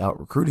aren't really out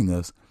recruiting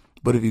us.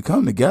 But if you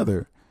come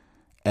together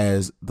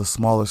as the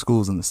smaller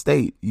schools in the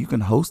state, you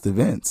can host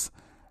events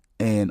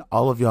and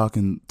all of y'all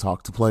can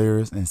talk to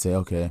players and say,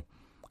 okay,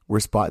 we're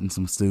spotting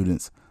some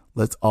students.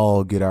 Let's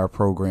all get our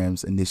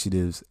programs,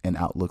 initiatives, and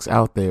outlooks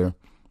out there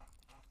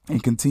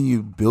and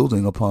continue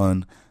building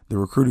upon the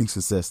recruiting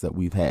success that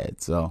we've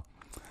had. So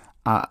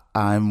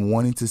I'm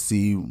wanting to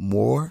see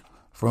more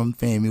from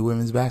FAMU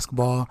women's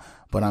basketball,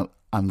 but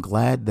I'm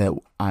glad that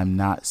I'm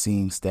not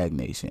seeing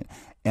stagnation.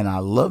 And I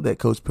love that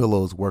Coach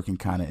Pillow is working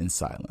kind of in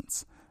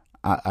silence.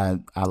 I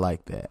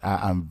like that.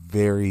 I'm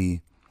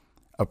very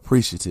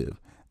appreciative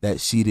that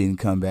she didn't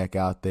come back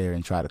out there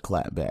and try to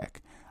clap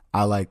back.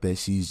 I like that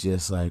she's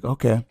just like,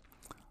 okay,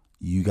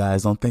 you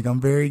guys don't think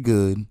I'm very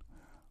good.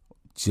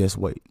 Just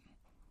wait.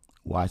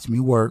 Watch me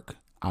work.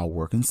 I'll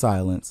work in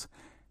silence.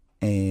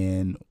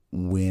 And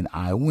when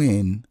I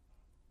win,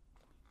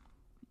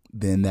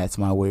 then that's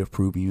my way of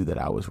proving you that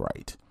I was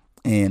right.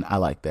 And I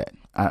like that.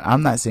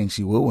 I'm not saying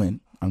she will win.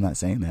 I'm not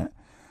saying that.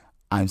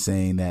 I'm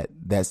saying that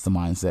that's the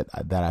mindset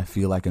that I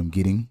feel like I'm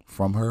getting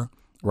from her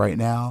right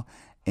now.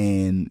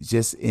 And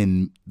just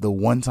in the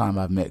one time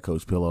I've met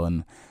Coach Pillow,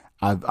 and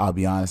I'll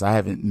be honest, I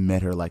haven't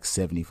met her like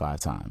 75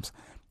 times.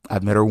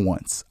 I've met her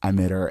once. I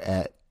met her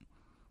at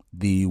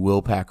the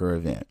Will Packer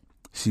event.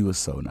 She was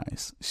so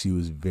nice. She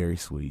was very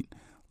sweet,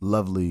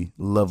 lovely,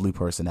 lovely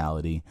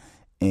personality,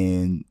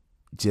 and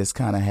just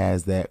kind of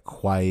has that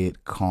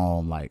quiet,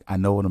 calm, like, I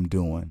know what I'm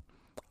doing.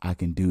 I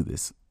can do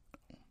this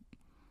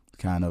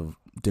kind of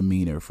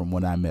demeanor from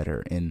when I met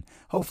her. And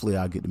hopefully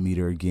I'll get to meet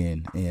her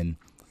again and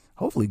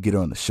hopefully get her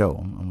on the show.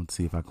 I'm going to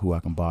see who I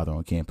can bother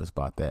on campus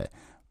about that,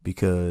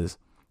 because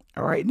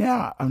right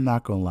now, I'm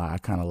not going to lie, I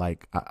kind of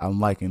like, I'm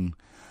liking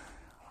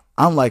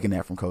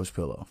that from Coach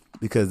Pillow,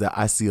 because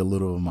I see a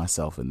little of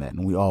myself in that.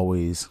 And we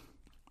always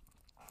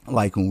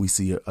like when we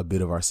see a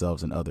bit of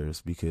ourselves in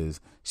others, because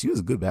she was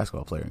a good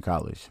basketball player in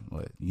college.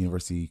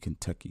 University of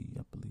Kentucky,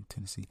 I believe,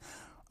 Tennessee.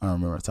 I don't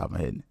remember off the top of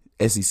my head.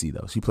 SEC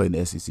though, she played in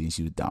the SEC and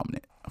she was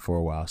dominant for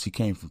a while. She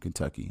came from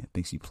Kentucky. I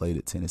think she played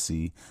at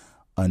Tennessee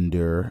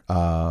under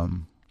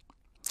the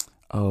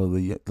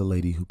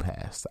lady who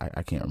passed.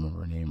 I can't remember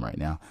her name right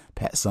now.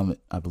 Pat Summitt,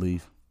 I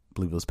believe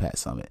it was Pat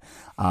Summitt.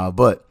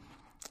 But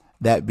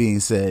that being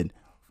said,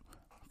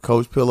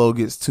 Coach Pillow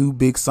gets 2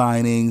 big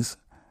signings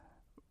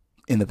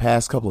in the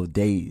past couple of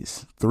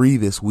days, 3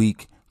 this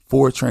week,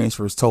 4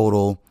 transfers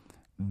total.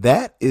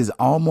 That is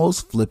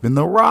almost flipping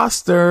the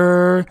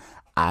roster.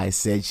 I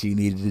said she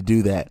needed to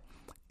do that.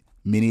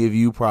 Many of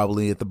you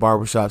probably at the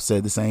barbershop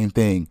said the same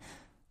thing.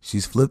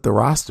 She's flipped the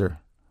roster.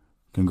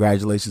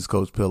 Congratulations,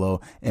 Coach Pillow.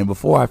 And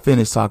before I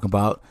finish talking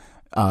about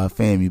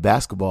FAMU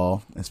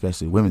basketball,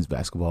 especially women's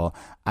basketball,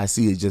 I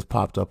see it just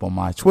popped up on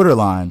my Twitter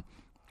line.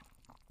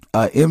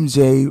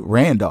 MJ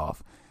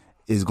Randolph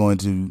is going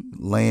to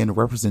land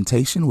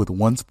representation with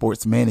One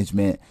Sports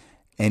Management,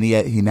 and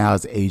he now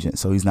is an agent,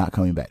 so he's not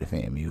coming back to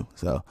FAMU.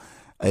 So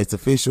it's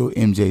official.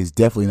 MJ is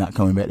definitely not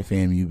coming back to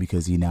FAMU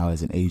because he now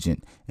is an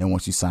agent. And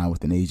once you sign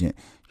with an agent,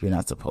 you're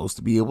not supposed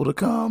to be able to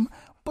come.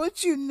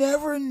 But you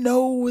never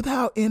know with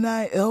how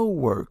NIL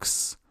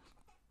works.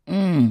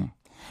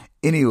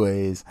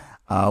 Anyways,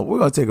 we're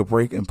going to take a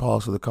break and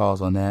pause for the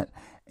calls on that.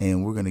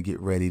 And we're going to get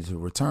ready to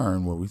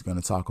return where we're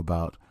going to talk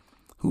about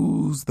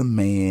who's the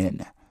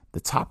man, the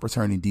top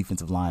returning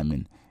defensive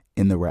lineman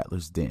in the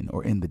Rattlers Den,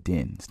 or in the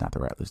den. It's not the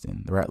Rattlers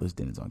Den. The Rattlers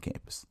Den is on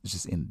campus. It's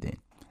just in the den.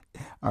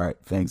 All right,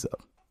 thanks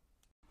up.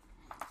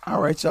 All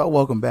right, y'all,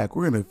 welcome back.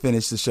 We're going to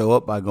finish the show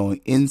up by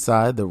going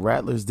inside the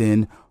Rattlers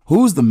Den.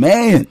 Who's the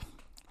man?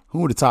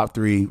 Who are the top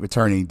 3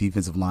 returning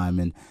defensive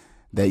linemen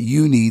that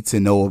you need to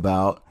know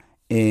about?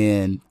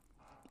 And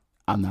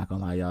I'm not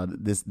going to lie, y'all,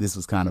 this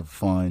was kind of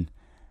fun.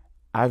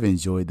 I've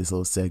enjoyed this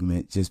little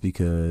segment just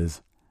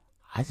because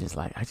I just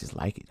like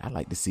it. I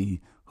like to see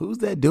who's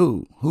that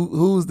dude.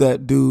 Who's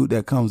that dude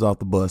that comes off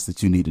the bus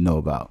that you need to know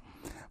about?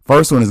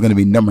 First one is going to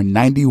be number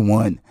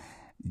 91.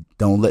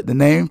 Don't let the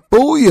name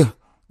fool you.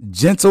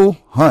 Gentle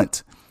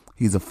Hunt.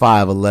 He's a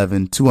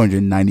 5'11",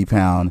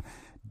 290-pound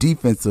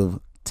defensive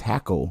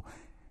tackle.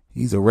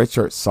 He's a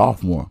redshirt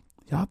sophomore.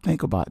 Y'all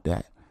think about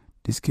that.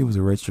 This kid was a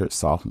redshirt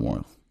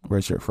sophomore,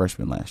 redshirt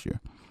freshman last year.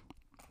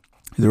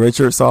 He's a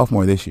redshirt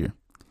sophomore this year.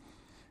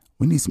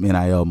 We need some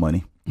NIL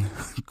money.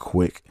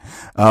 Quick.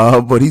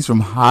 But he's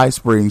from High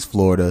Springs,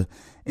 Florida,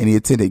 and he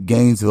attended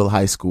Gainesville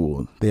High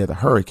School. They are the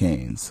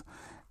Hurricanes.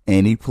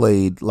 And he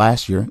played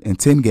last year in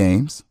 10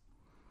 games.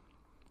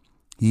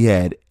 He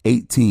had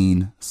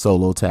 18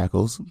 solo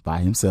tackles by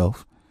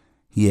himself.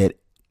 He had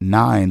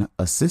 9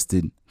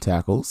 assisted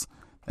tackles.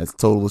 That's a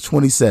total of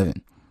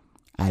 27.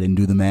 I didn't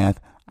do the math.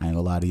 I ain't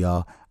gonna lie to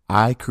y'all.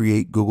 I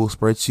create Google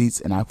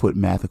spreadsheets and I put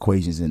math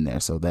equations in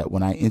there so that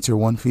when I enter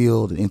one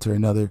field and enter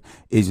another,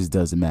 it just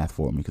does the math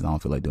for me because I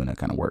don't feel like doing that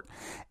kind of work.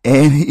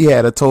 And he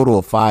had a total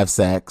of 5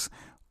 sacks,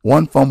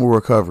 1 fumble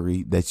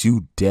recovery that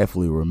you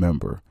definitely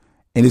remember.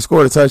 And he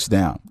scored a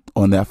touchdown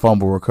on that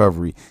fumble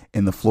recovery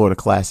in the Florida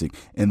Classic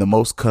in the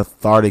most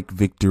cathartic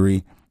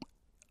victory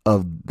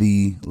of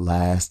the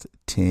last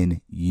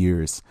 10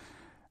 years.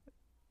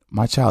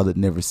 My child had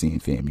never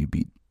seen FAMU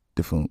beat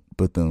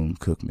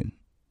Bethune-Cookman.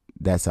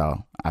 That's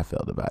how I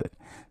felt about it.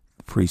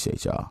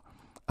 Appreciate y'all.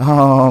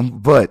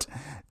 But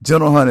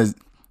Gentle Hunt is,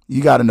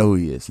 you got to know who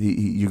he is.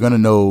 You're going to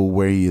know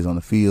where he is on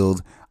the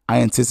field.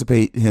 I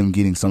anticipate him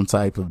getting some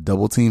type of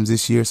double teams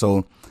this year.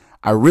 So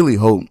I really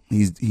hope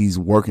he's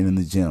working in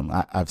the gym.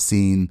 I've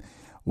seen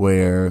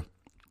where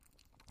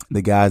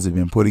the guys have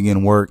been putting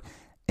in work,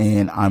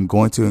 and I'm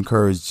going to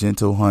encourage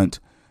Gentle Hunt,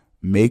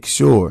 make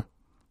sure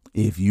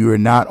if you are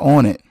not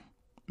on it,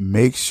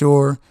 make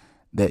sure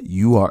that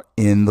you are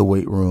in the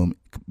weight room,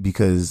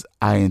 because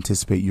I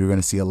anticipate you're going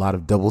to see a lot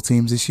of double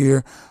teams this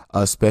year,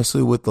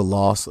 especially with the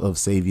loss of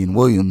Savion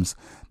Williams.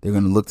 They're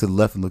going to look to the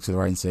left and look to the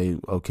right and say,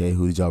 okay,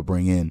 who did y'all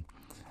bring in?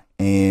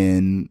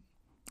 And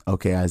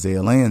okay,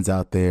 Isaiah Land's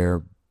out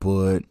there,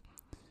 but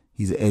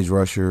he's an edge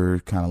rusher,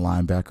 kind of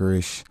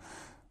linebacker-ish.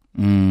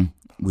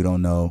 We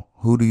don't know.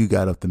 Who do you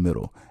got up the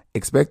middle?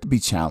 Expect to be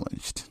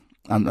challenged.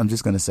 I'm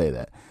just going to say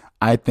that.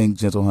 I think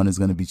Gentle Hunt is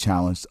going to be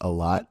challenged a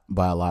lot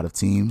by a lot of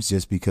teams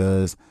just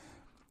because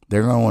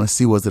they're going to want to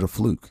see, was it a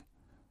fluke?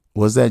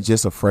 Was that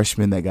just a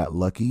freshman that got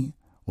lucky?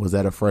 Was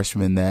that a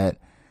freshman that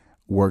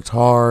worked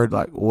hard?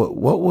 Like,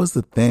 what was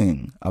the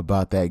thing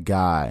about that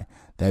guy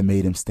that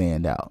made him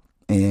stand out?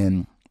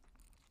 And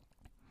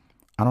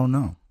I don't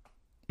know.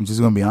 I'm just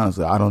going to be honest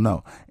with you. I don't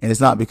know. And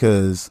it's not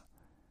because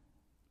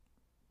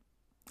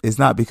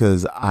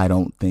I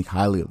don't think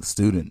highly of the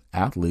student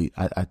athlete.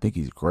 I think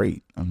he's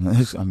great. I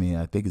mean,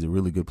 I think he's a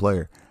really good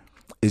player.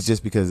 It's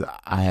just because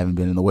I haven't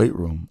been in the weight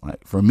room.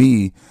 Like, for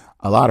me,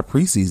 a lot of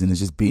preseason is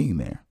just being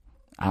there.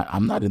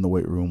 I'm not in the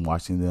weight room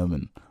watching them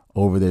and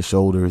over their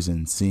shoulders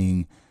and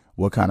seeing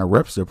what kind of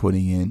reps they're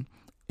putting in.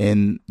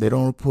 And they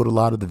don't put a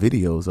lot of the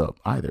videos up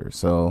either.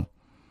 So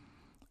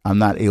I'm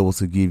not able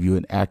to give you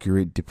an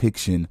accurate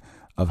depiction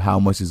of how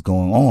much is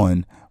going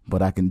on.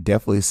 but I can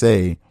definitely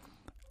say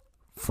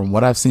from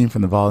what I've seen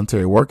from the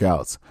voluntary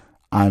workouts,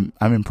 I'm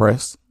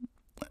impressed,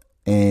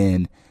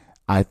 and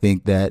I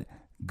think that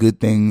good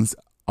things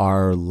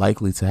are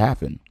likely to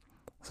happen.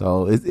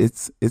 So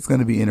it's going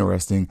to be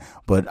interesting,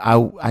 but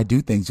I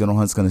do think General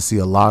Hunt's going to see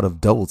a lot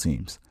of double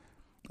teams.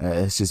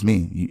 It's just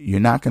me. You're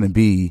not going to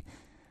be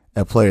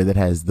a player that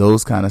has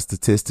those kind of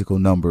statistical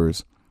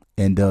numbers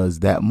and does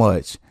that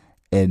much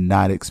and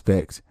not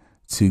expect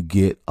to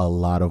get a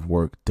lot of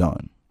work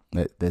done.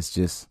 That's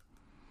just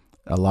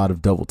a lot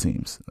of double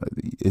teams.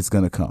 It's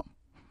going to come.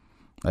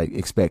 Like,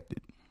 expect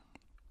it.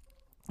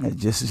 And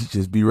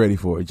just be ready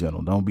for it,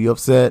 General. Don't be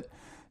upset.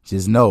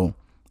 Just know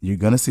you're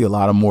going to see a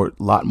lot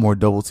more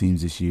double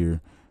teams this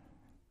year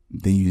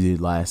than you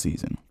did last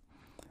season.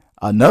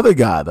 Another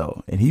guy,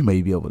 though, and he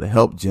may be able to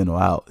help General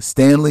out,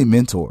 Stanley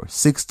Mentor,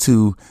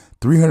 6'2",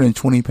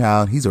 320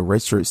 pounds. He's a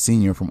redshirt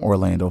senior from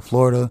Orlando,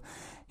 Florida.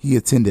 He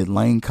attended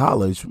Lane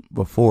College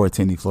before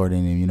attending Florida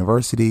A&M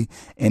University.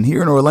 And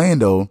here in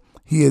Orlando,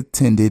 he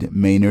attended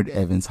Maynard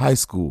Evans High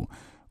School,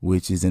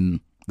 which is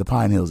in the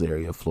Pine Hills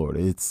area of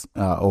Florida. It's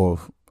or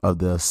of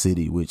the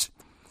city, which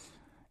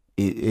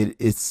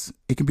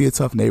it can be a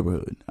tough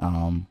neighborhood.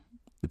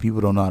 The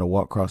people don't know how to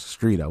walk across the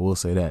street. I will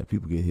say that.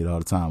 People get hit all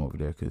the time over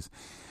there because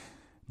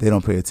they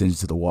don't pay attention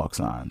to the walk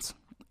signs.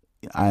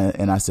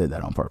 I said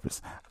that on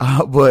purpose.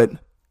 But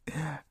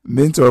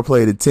Mentor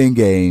played in 10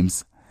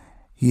 games.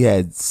 He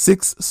had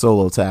 6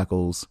 solo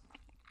tackles,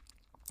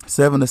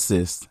 7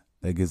 assists.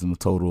 That gives him a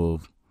total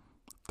of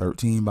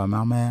 13 by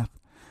my math.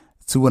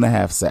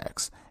 2.5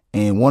 sacks.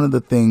 And one of the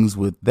things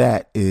with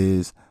that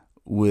is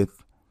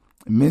with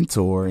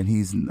Mentor, and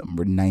he's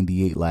number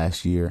 98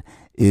 last year,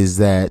 is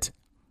that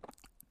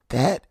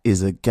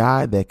is a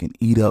guy that can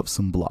eat up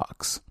some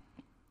blocks.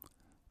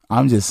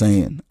 I'm just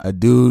saying, a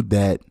dude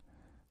that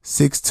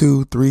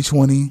 6'2",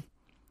 320,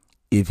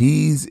 if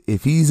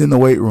he's in the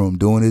weight room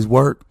doing his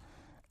work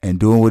and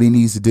doing what he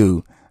needs to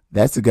do,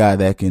 that's a guy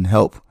that can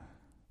help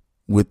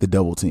with the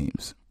double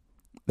teams.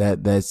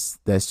 That's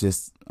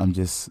just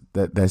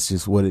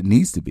what it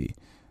needs to be.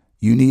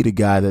 You need a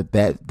guy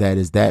that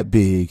is that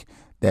big,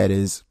 that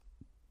is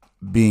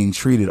being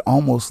treated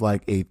almost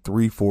like a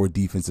 3-4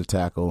 defensive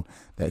tackle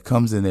that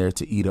comes in there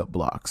to eat up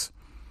blocks.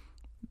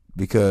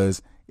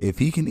 Because if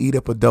he can eat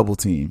up a double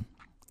team,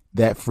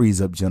 that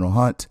frees up General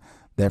Hunt,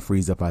 that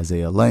frees up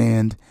Isaiah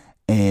Land,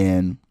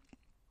 and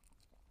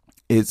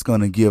it's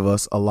going to give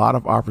us a lot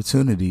of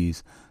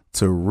opportunities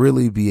to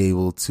really be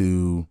able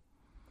to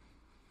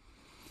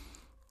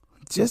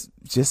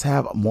just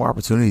have more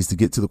opportunities to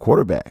get to the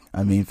quarterback.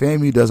 I mean,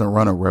 FAMU doesn't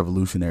run a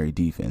revolutionary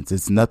defense.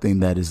 It's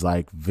nothing that is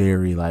like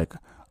very like,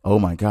 oh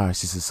my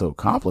gosh, this is so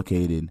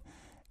complicated.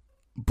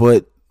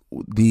 But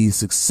the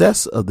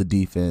success of the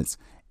defense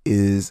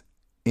is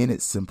in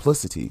its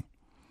simplicity.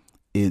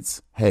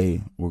 It's,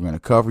 hey, we're going to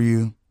cover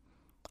you,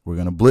 we're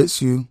going to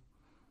blitz you,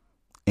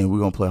 and we're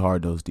going to play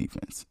hard-nosed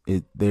defense.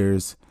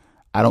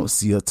 I don't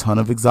see a ton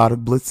of exotic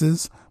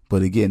blitzes,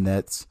 but again,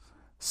 that's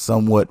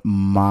somewhat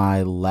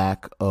my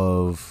lack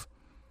of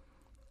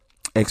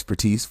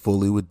expertise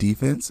fully with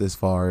defense as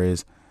far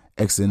as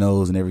X and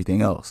O's and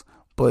everything else.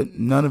 But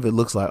none of it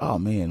looks like, oh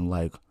man,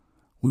 like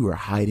we were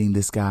hiding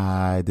this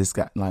guy.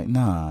 Like,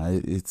 nah,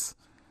 this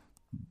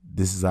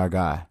is our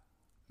guy.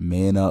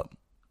 Man up.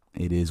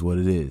 It is what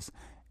it is.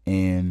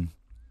 And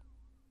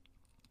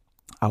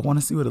I want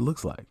to see what it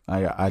looks like.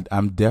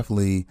 I'm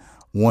definitely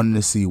wanting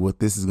to see what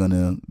this is going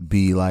to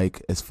be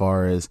like as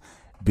far as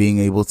being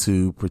able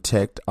to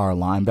protect our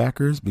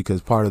linebackers,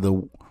 because part of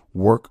the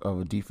work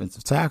of a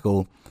defensive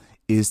tackle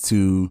is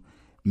to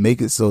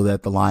make it so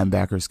that the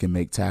linebackers can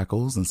make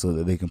tackles and so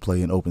that they can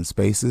play in open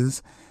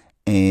spaces.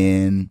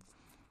 And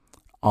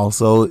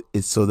also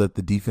it's so that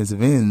the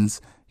defensive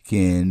ends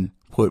can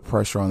put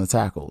pressure on the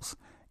tackles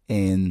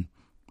and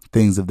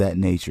things of that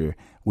nature,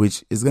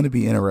 which is going to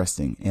be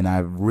interesting. And I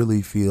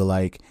really feel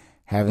like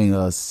having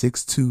a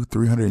 6'2",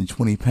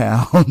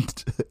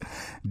 320-pound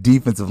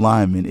defensive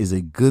lineman is a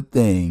good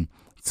thing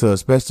to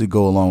especially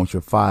go along with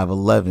your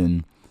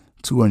 5'11",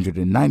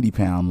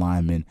 290-pound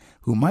lineman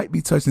who might be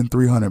touching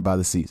 300 by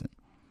the season.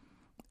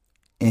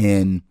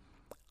 And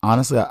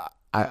honestly,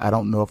 I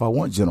don't know if I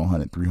want General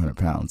Hunt at 300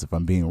 pounds, if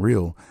I'm being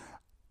real.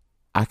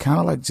 I kind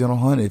of like General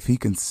Hunt if he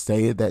can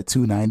stay at that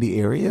 290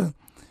 area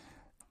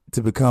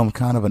to become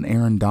kind of an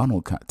Aaron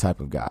Donald type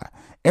of guy.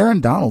 Aaron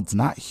Donald's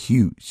not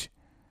huge.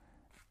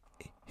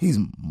 He's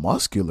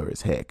muscular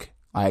as heck.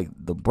 Like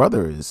that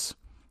brother is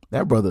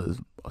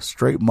a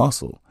straight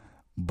muscle,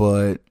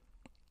 but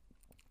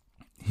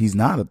he's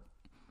not a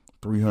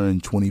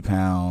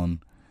 320-pound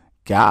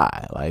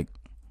guy. Like,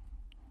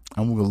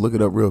 I'm going to look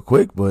it up real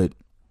quick, but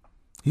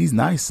he's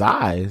nice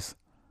size.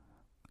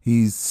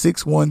 He's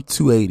 6'1",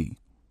 280.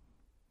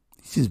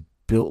 He's just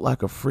built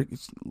like a freak,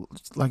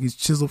 like he's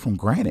chiseled from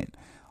granite.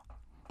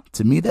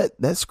 To me,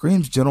 that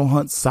screams General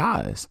Hunt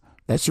size.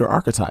 That's your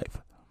archetype.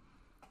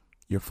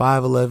 You're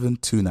 5'11",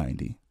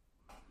 290.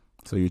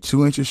 So you're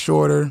 2 inches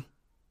shorter,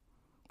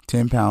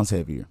 10 pounds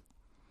heavier.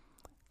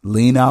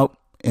 Lean out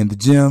in the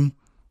gym,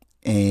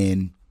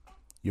 and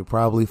You're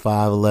probably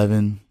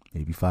 5'11",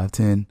 maybe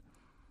 5'10",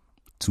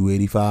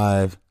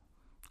 285,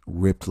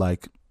 ripped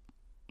like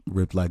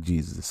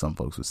Jesus, as some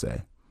folks would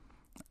say.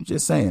 I'm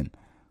just saying.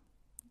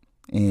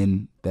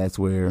 And that's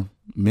where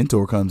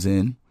Mentor comes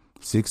in.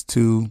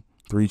 6'2",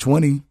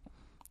 320.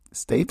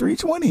 Stay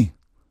 320.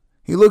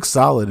 He looks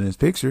solid in his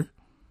picture.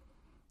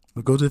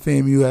 But go to the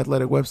FAMU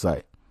Athletic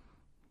website.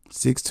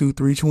 6'2",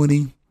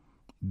 320,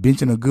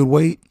 benching a good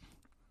weight,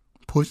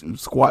 pushing,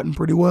 squatting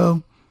pretty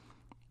well.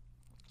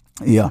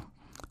 Yeah,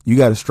 you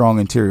got a strong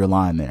interior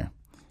line there.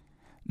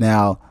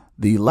 Now,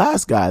 the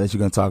last guy that you're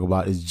going to talk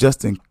about is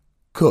Justin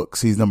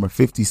Cooks. He's number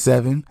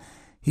 57.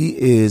 He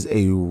is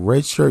a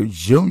redshirt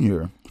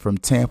junior from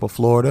Tampa,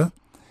 Florida.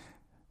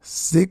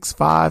 6'5",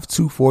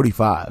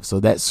 245. So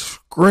that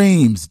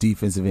screams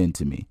defensive end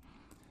to me,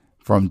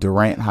 from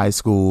Durant High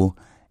School.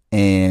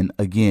 And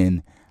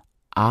again,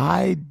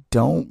 I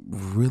don't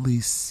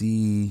really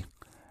see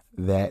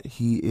that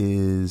he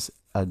is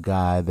a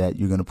guy that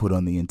you're going to put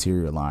on the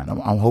interior line.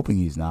 I'm hoping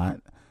he's not.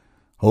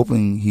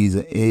 Hoping he's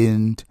an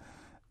end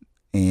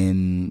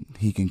and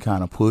he can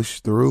kind of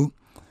push through.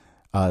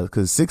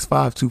 Because 6'5",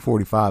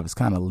 245 is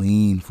kind of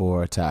lean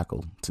for a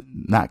tackle.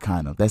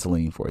 That's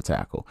lean for a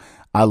tackle.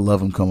 I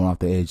love him coming off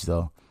the edge,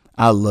 though.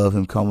 I love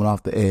him coming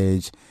off the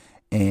edge.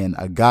 And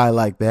a guy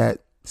like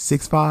that,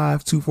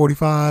 6'5",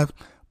 245,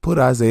 put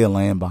Isaiah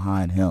Lamb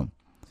behind him.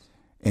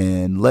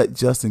 And let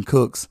Justin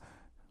Cooks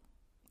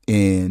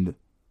and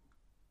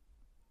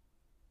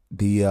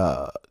the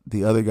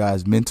other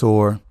guy's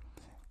Mentor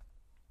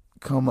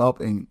come up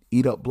and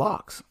eat up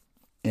blocks.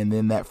 And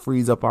then that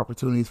frees up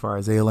opportunities for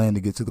Isaiah Lamb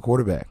to get to the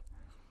quarterback.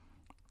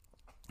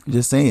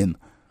 Just saying,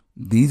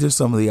 these are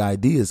some of the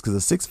ideas, because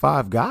a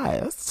 6'5" guy,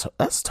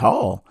 that's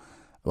tall.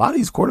 A lot of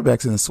these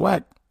quarterbacks in the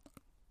SWAC,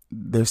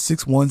 they're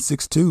 6'1",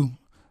 6'2".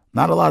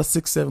 Not a lot of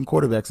 6'7"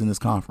 quarterbacks in this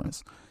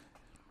conference.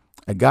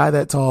 A guy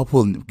that tall,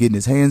 getting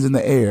his hands in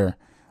the air,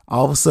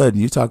 all of a sudden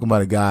you're talking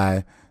about a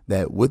guy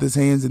that with his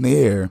hands in the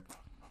air,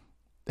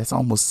 that's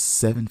almost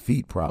 7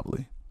 feet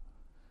probably.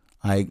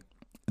 Like,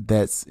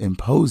 that's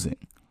imposing.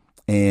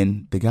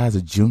 And the guy's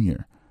a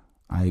junior.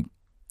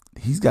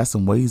 He's got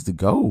some ways to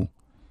go.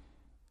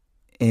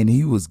 And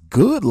he was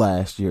good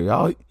last year,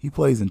 y'all. He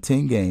plays in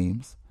 10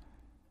 games.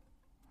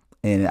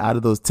 And out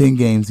of those 10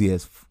 games, he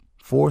has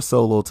 4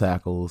 solo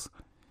tackles,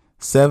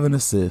 7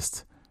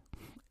 assists,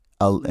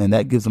 and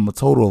that gives him a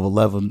total of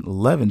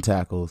 11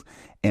 tackles.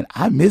 And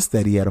I missed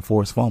that he had a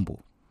forced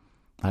fumble.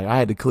 Like, I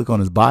had to click on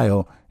his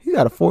bio. He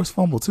got a forced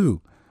fumble too.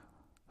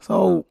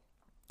 So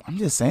I'm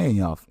just saying,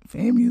 y'all,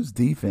 FAMU's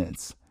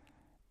defense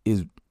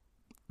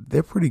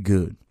they're pretty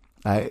good.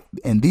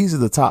 And these are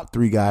the top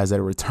 3 guys that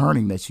are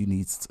returning that you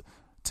need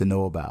to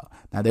know about.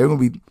 Now, they're going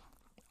to be,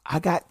 I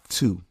got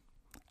 2.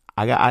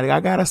 I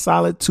got a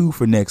solid 2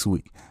 for next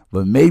week,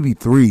 but maybe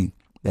 3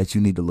 that you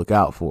need to look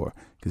out for,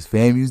 because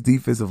FAMU's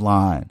defensive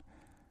line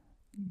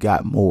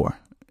got more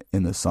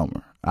in the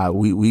summer. I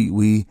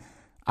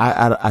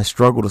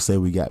struggle to say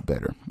we got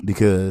better,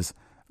 because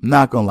I'm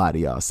not going to lie to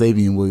y'all,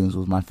 Savion Williams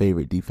was my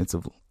favorite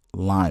defensive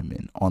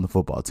lineman on the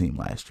football team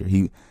last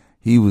year.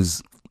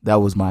 That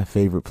was my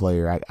favorite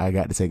player. I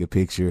got to take a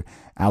picture.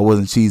 I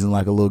wasn't cheesing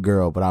like a little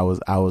girl, but I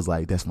was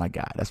like, that's my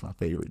guy. That's my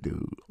favorite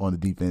dude on the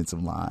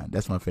defensive line.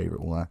 That's my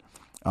favorite one.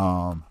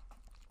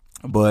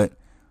 But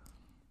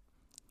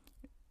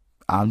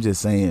I'm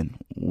just saying,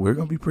 we're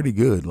going to be pretty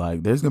good.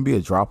 Like, there's going to be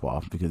a drop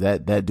off, because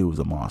that dude was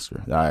a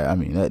monster. I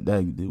mean, that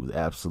dude was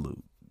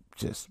absolute,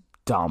 just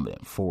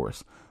dominant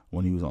force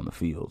when he was on the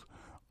field.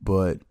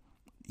 But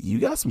you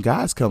got some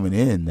guys coming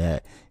in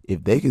that,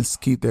 if they can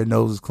keep their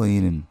noses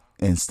clean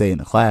and stay in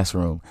the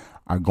classroom,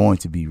 are going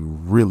to be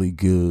really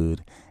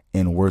good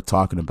and worth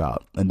talking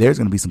about. And there's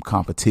going to be some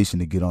competition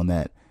to get on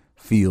that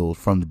field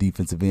from the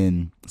defensive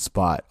end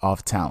spot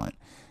off talent.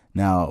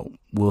 Now,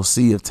 we'll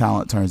see if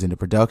talent turns into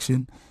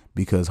production,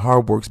 because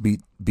hard work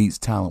beats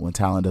talent when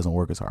talent doesn't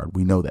work as hard.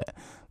 We know that.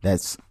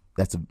 That's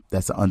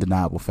an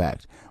undeniable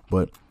fact.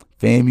 But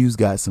FAMU's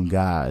got some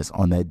guys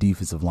on that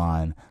defensive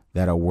line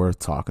that are worth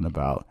talking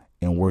about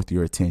and worth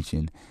your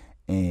attention,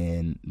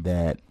 and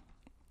that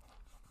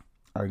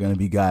are going to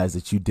be guys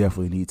that you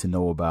definitely need to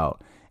know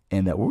about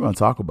and that we're going to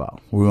talk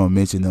about. We're going to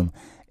mention them,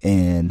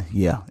 and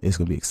yeah, it's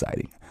going to be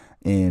exciting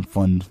and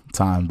fun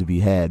time to be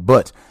had.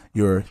 But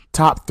your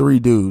top 3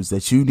 dudes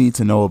that you need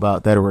to know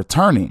about that are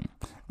returning: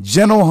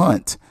 General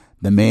Hunt,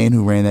 the man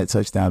who ran that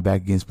touchdown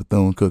back against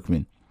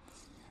Bethune-Cookman;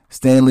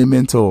 Stanley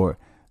Mentor,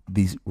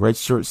 the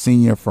redshirt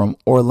senior from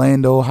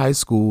Orlando High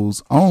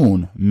School's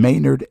own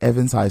Maynard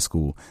Evans High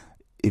School.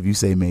 If you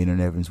say Maynard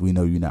Evans, we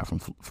know you're not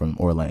from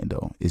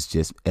Orlando. It's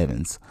just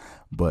Evans.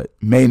 But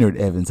Maynard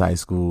Evans High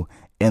School.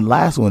 And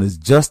last one is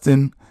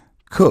Justin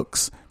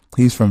Cooks.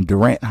 He's from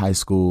Durant High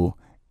School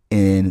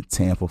in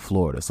Tampa,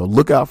 Florida. So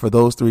look out for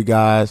those 3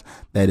 guys.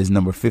 That is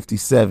number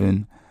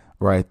 57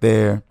 right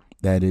there.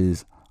 That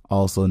is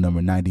also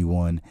number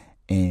 91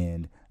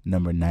 and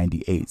number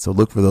 98. So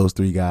look for those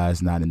 3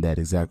 guys, not in that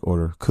exact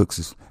order. Cooks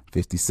is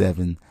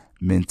 57,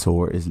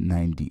 Mentor is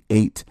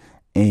 98,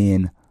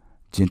 and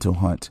Gentle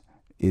Hunt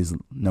is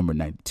number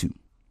 92.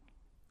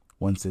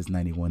 One says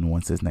 91,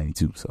 one says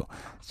 92. So,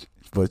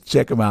 but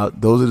check them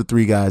out. Those are the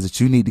three guys that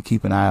you need to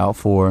keep an eye out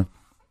for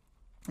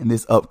in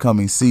this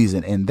upcoming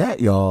season. And that,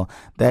 y'all,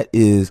 that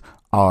is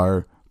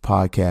our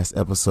podcast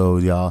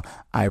episode, y'all.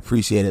 I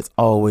appreciate it as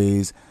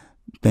always.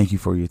 Thank you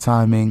for your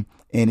timing.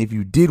 And if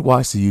you did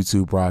watch the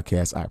YouTube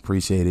broadcast, I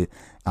appreciate it.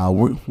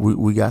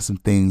 We got some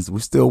things we're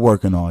still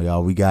working on,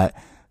 y'all. We got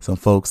some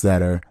folks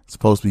that are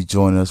supposed to be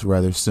joining us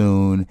rather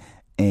soon,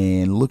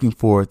 and looking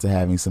forward to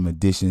having some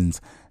additions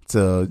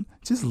to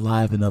just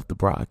liven up the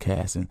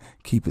broadcast and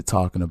keep it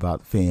talking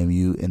about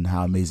FAMU and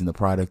how amazing the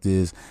product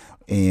is.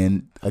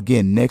 And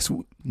again, next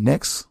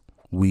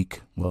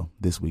week, well,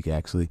 this week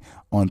actually,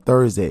 on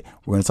Thursday,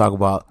 we're going to talk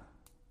about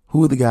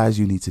who are the guys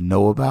you need to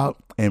know about.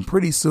 And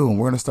pretty soon,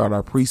 we're going to start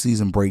our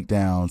preseason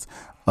breakdowns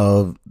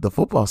of the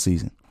football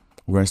season.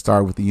 We're going to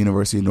start with the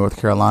University of North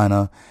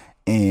Carolina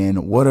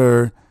and what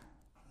are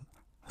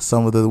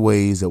some of the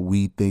ways that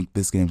we think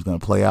this game is going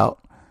to play out.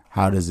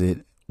 How does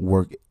it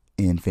work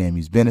in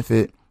FAMU's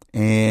benefit,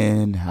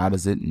 and how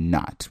does it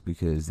not?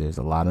 Because there's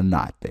a lot of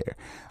not there.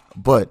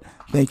 But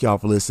thank y'all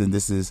for listening.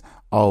 This is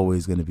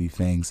always going to be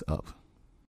Fangs Up.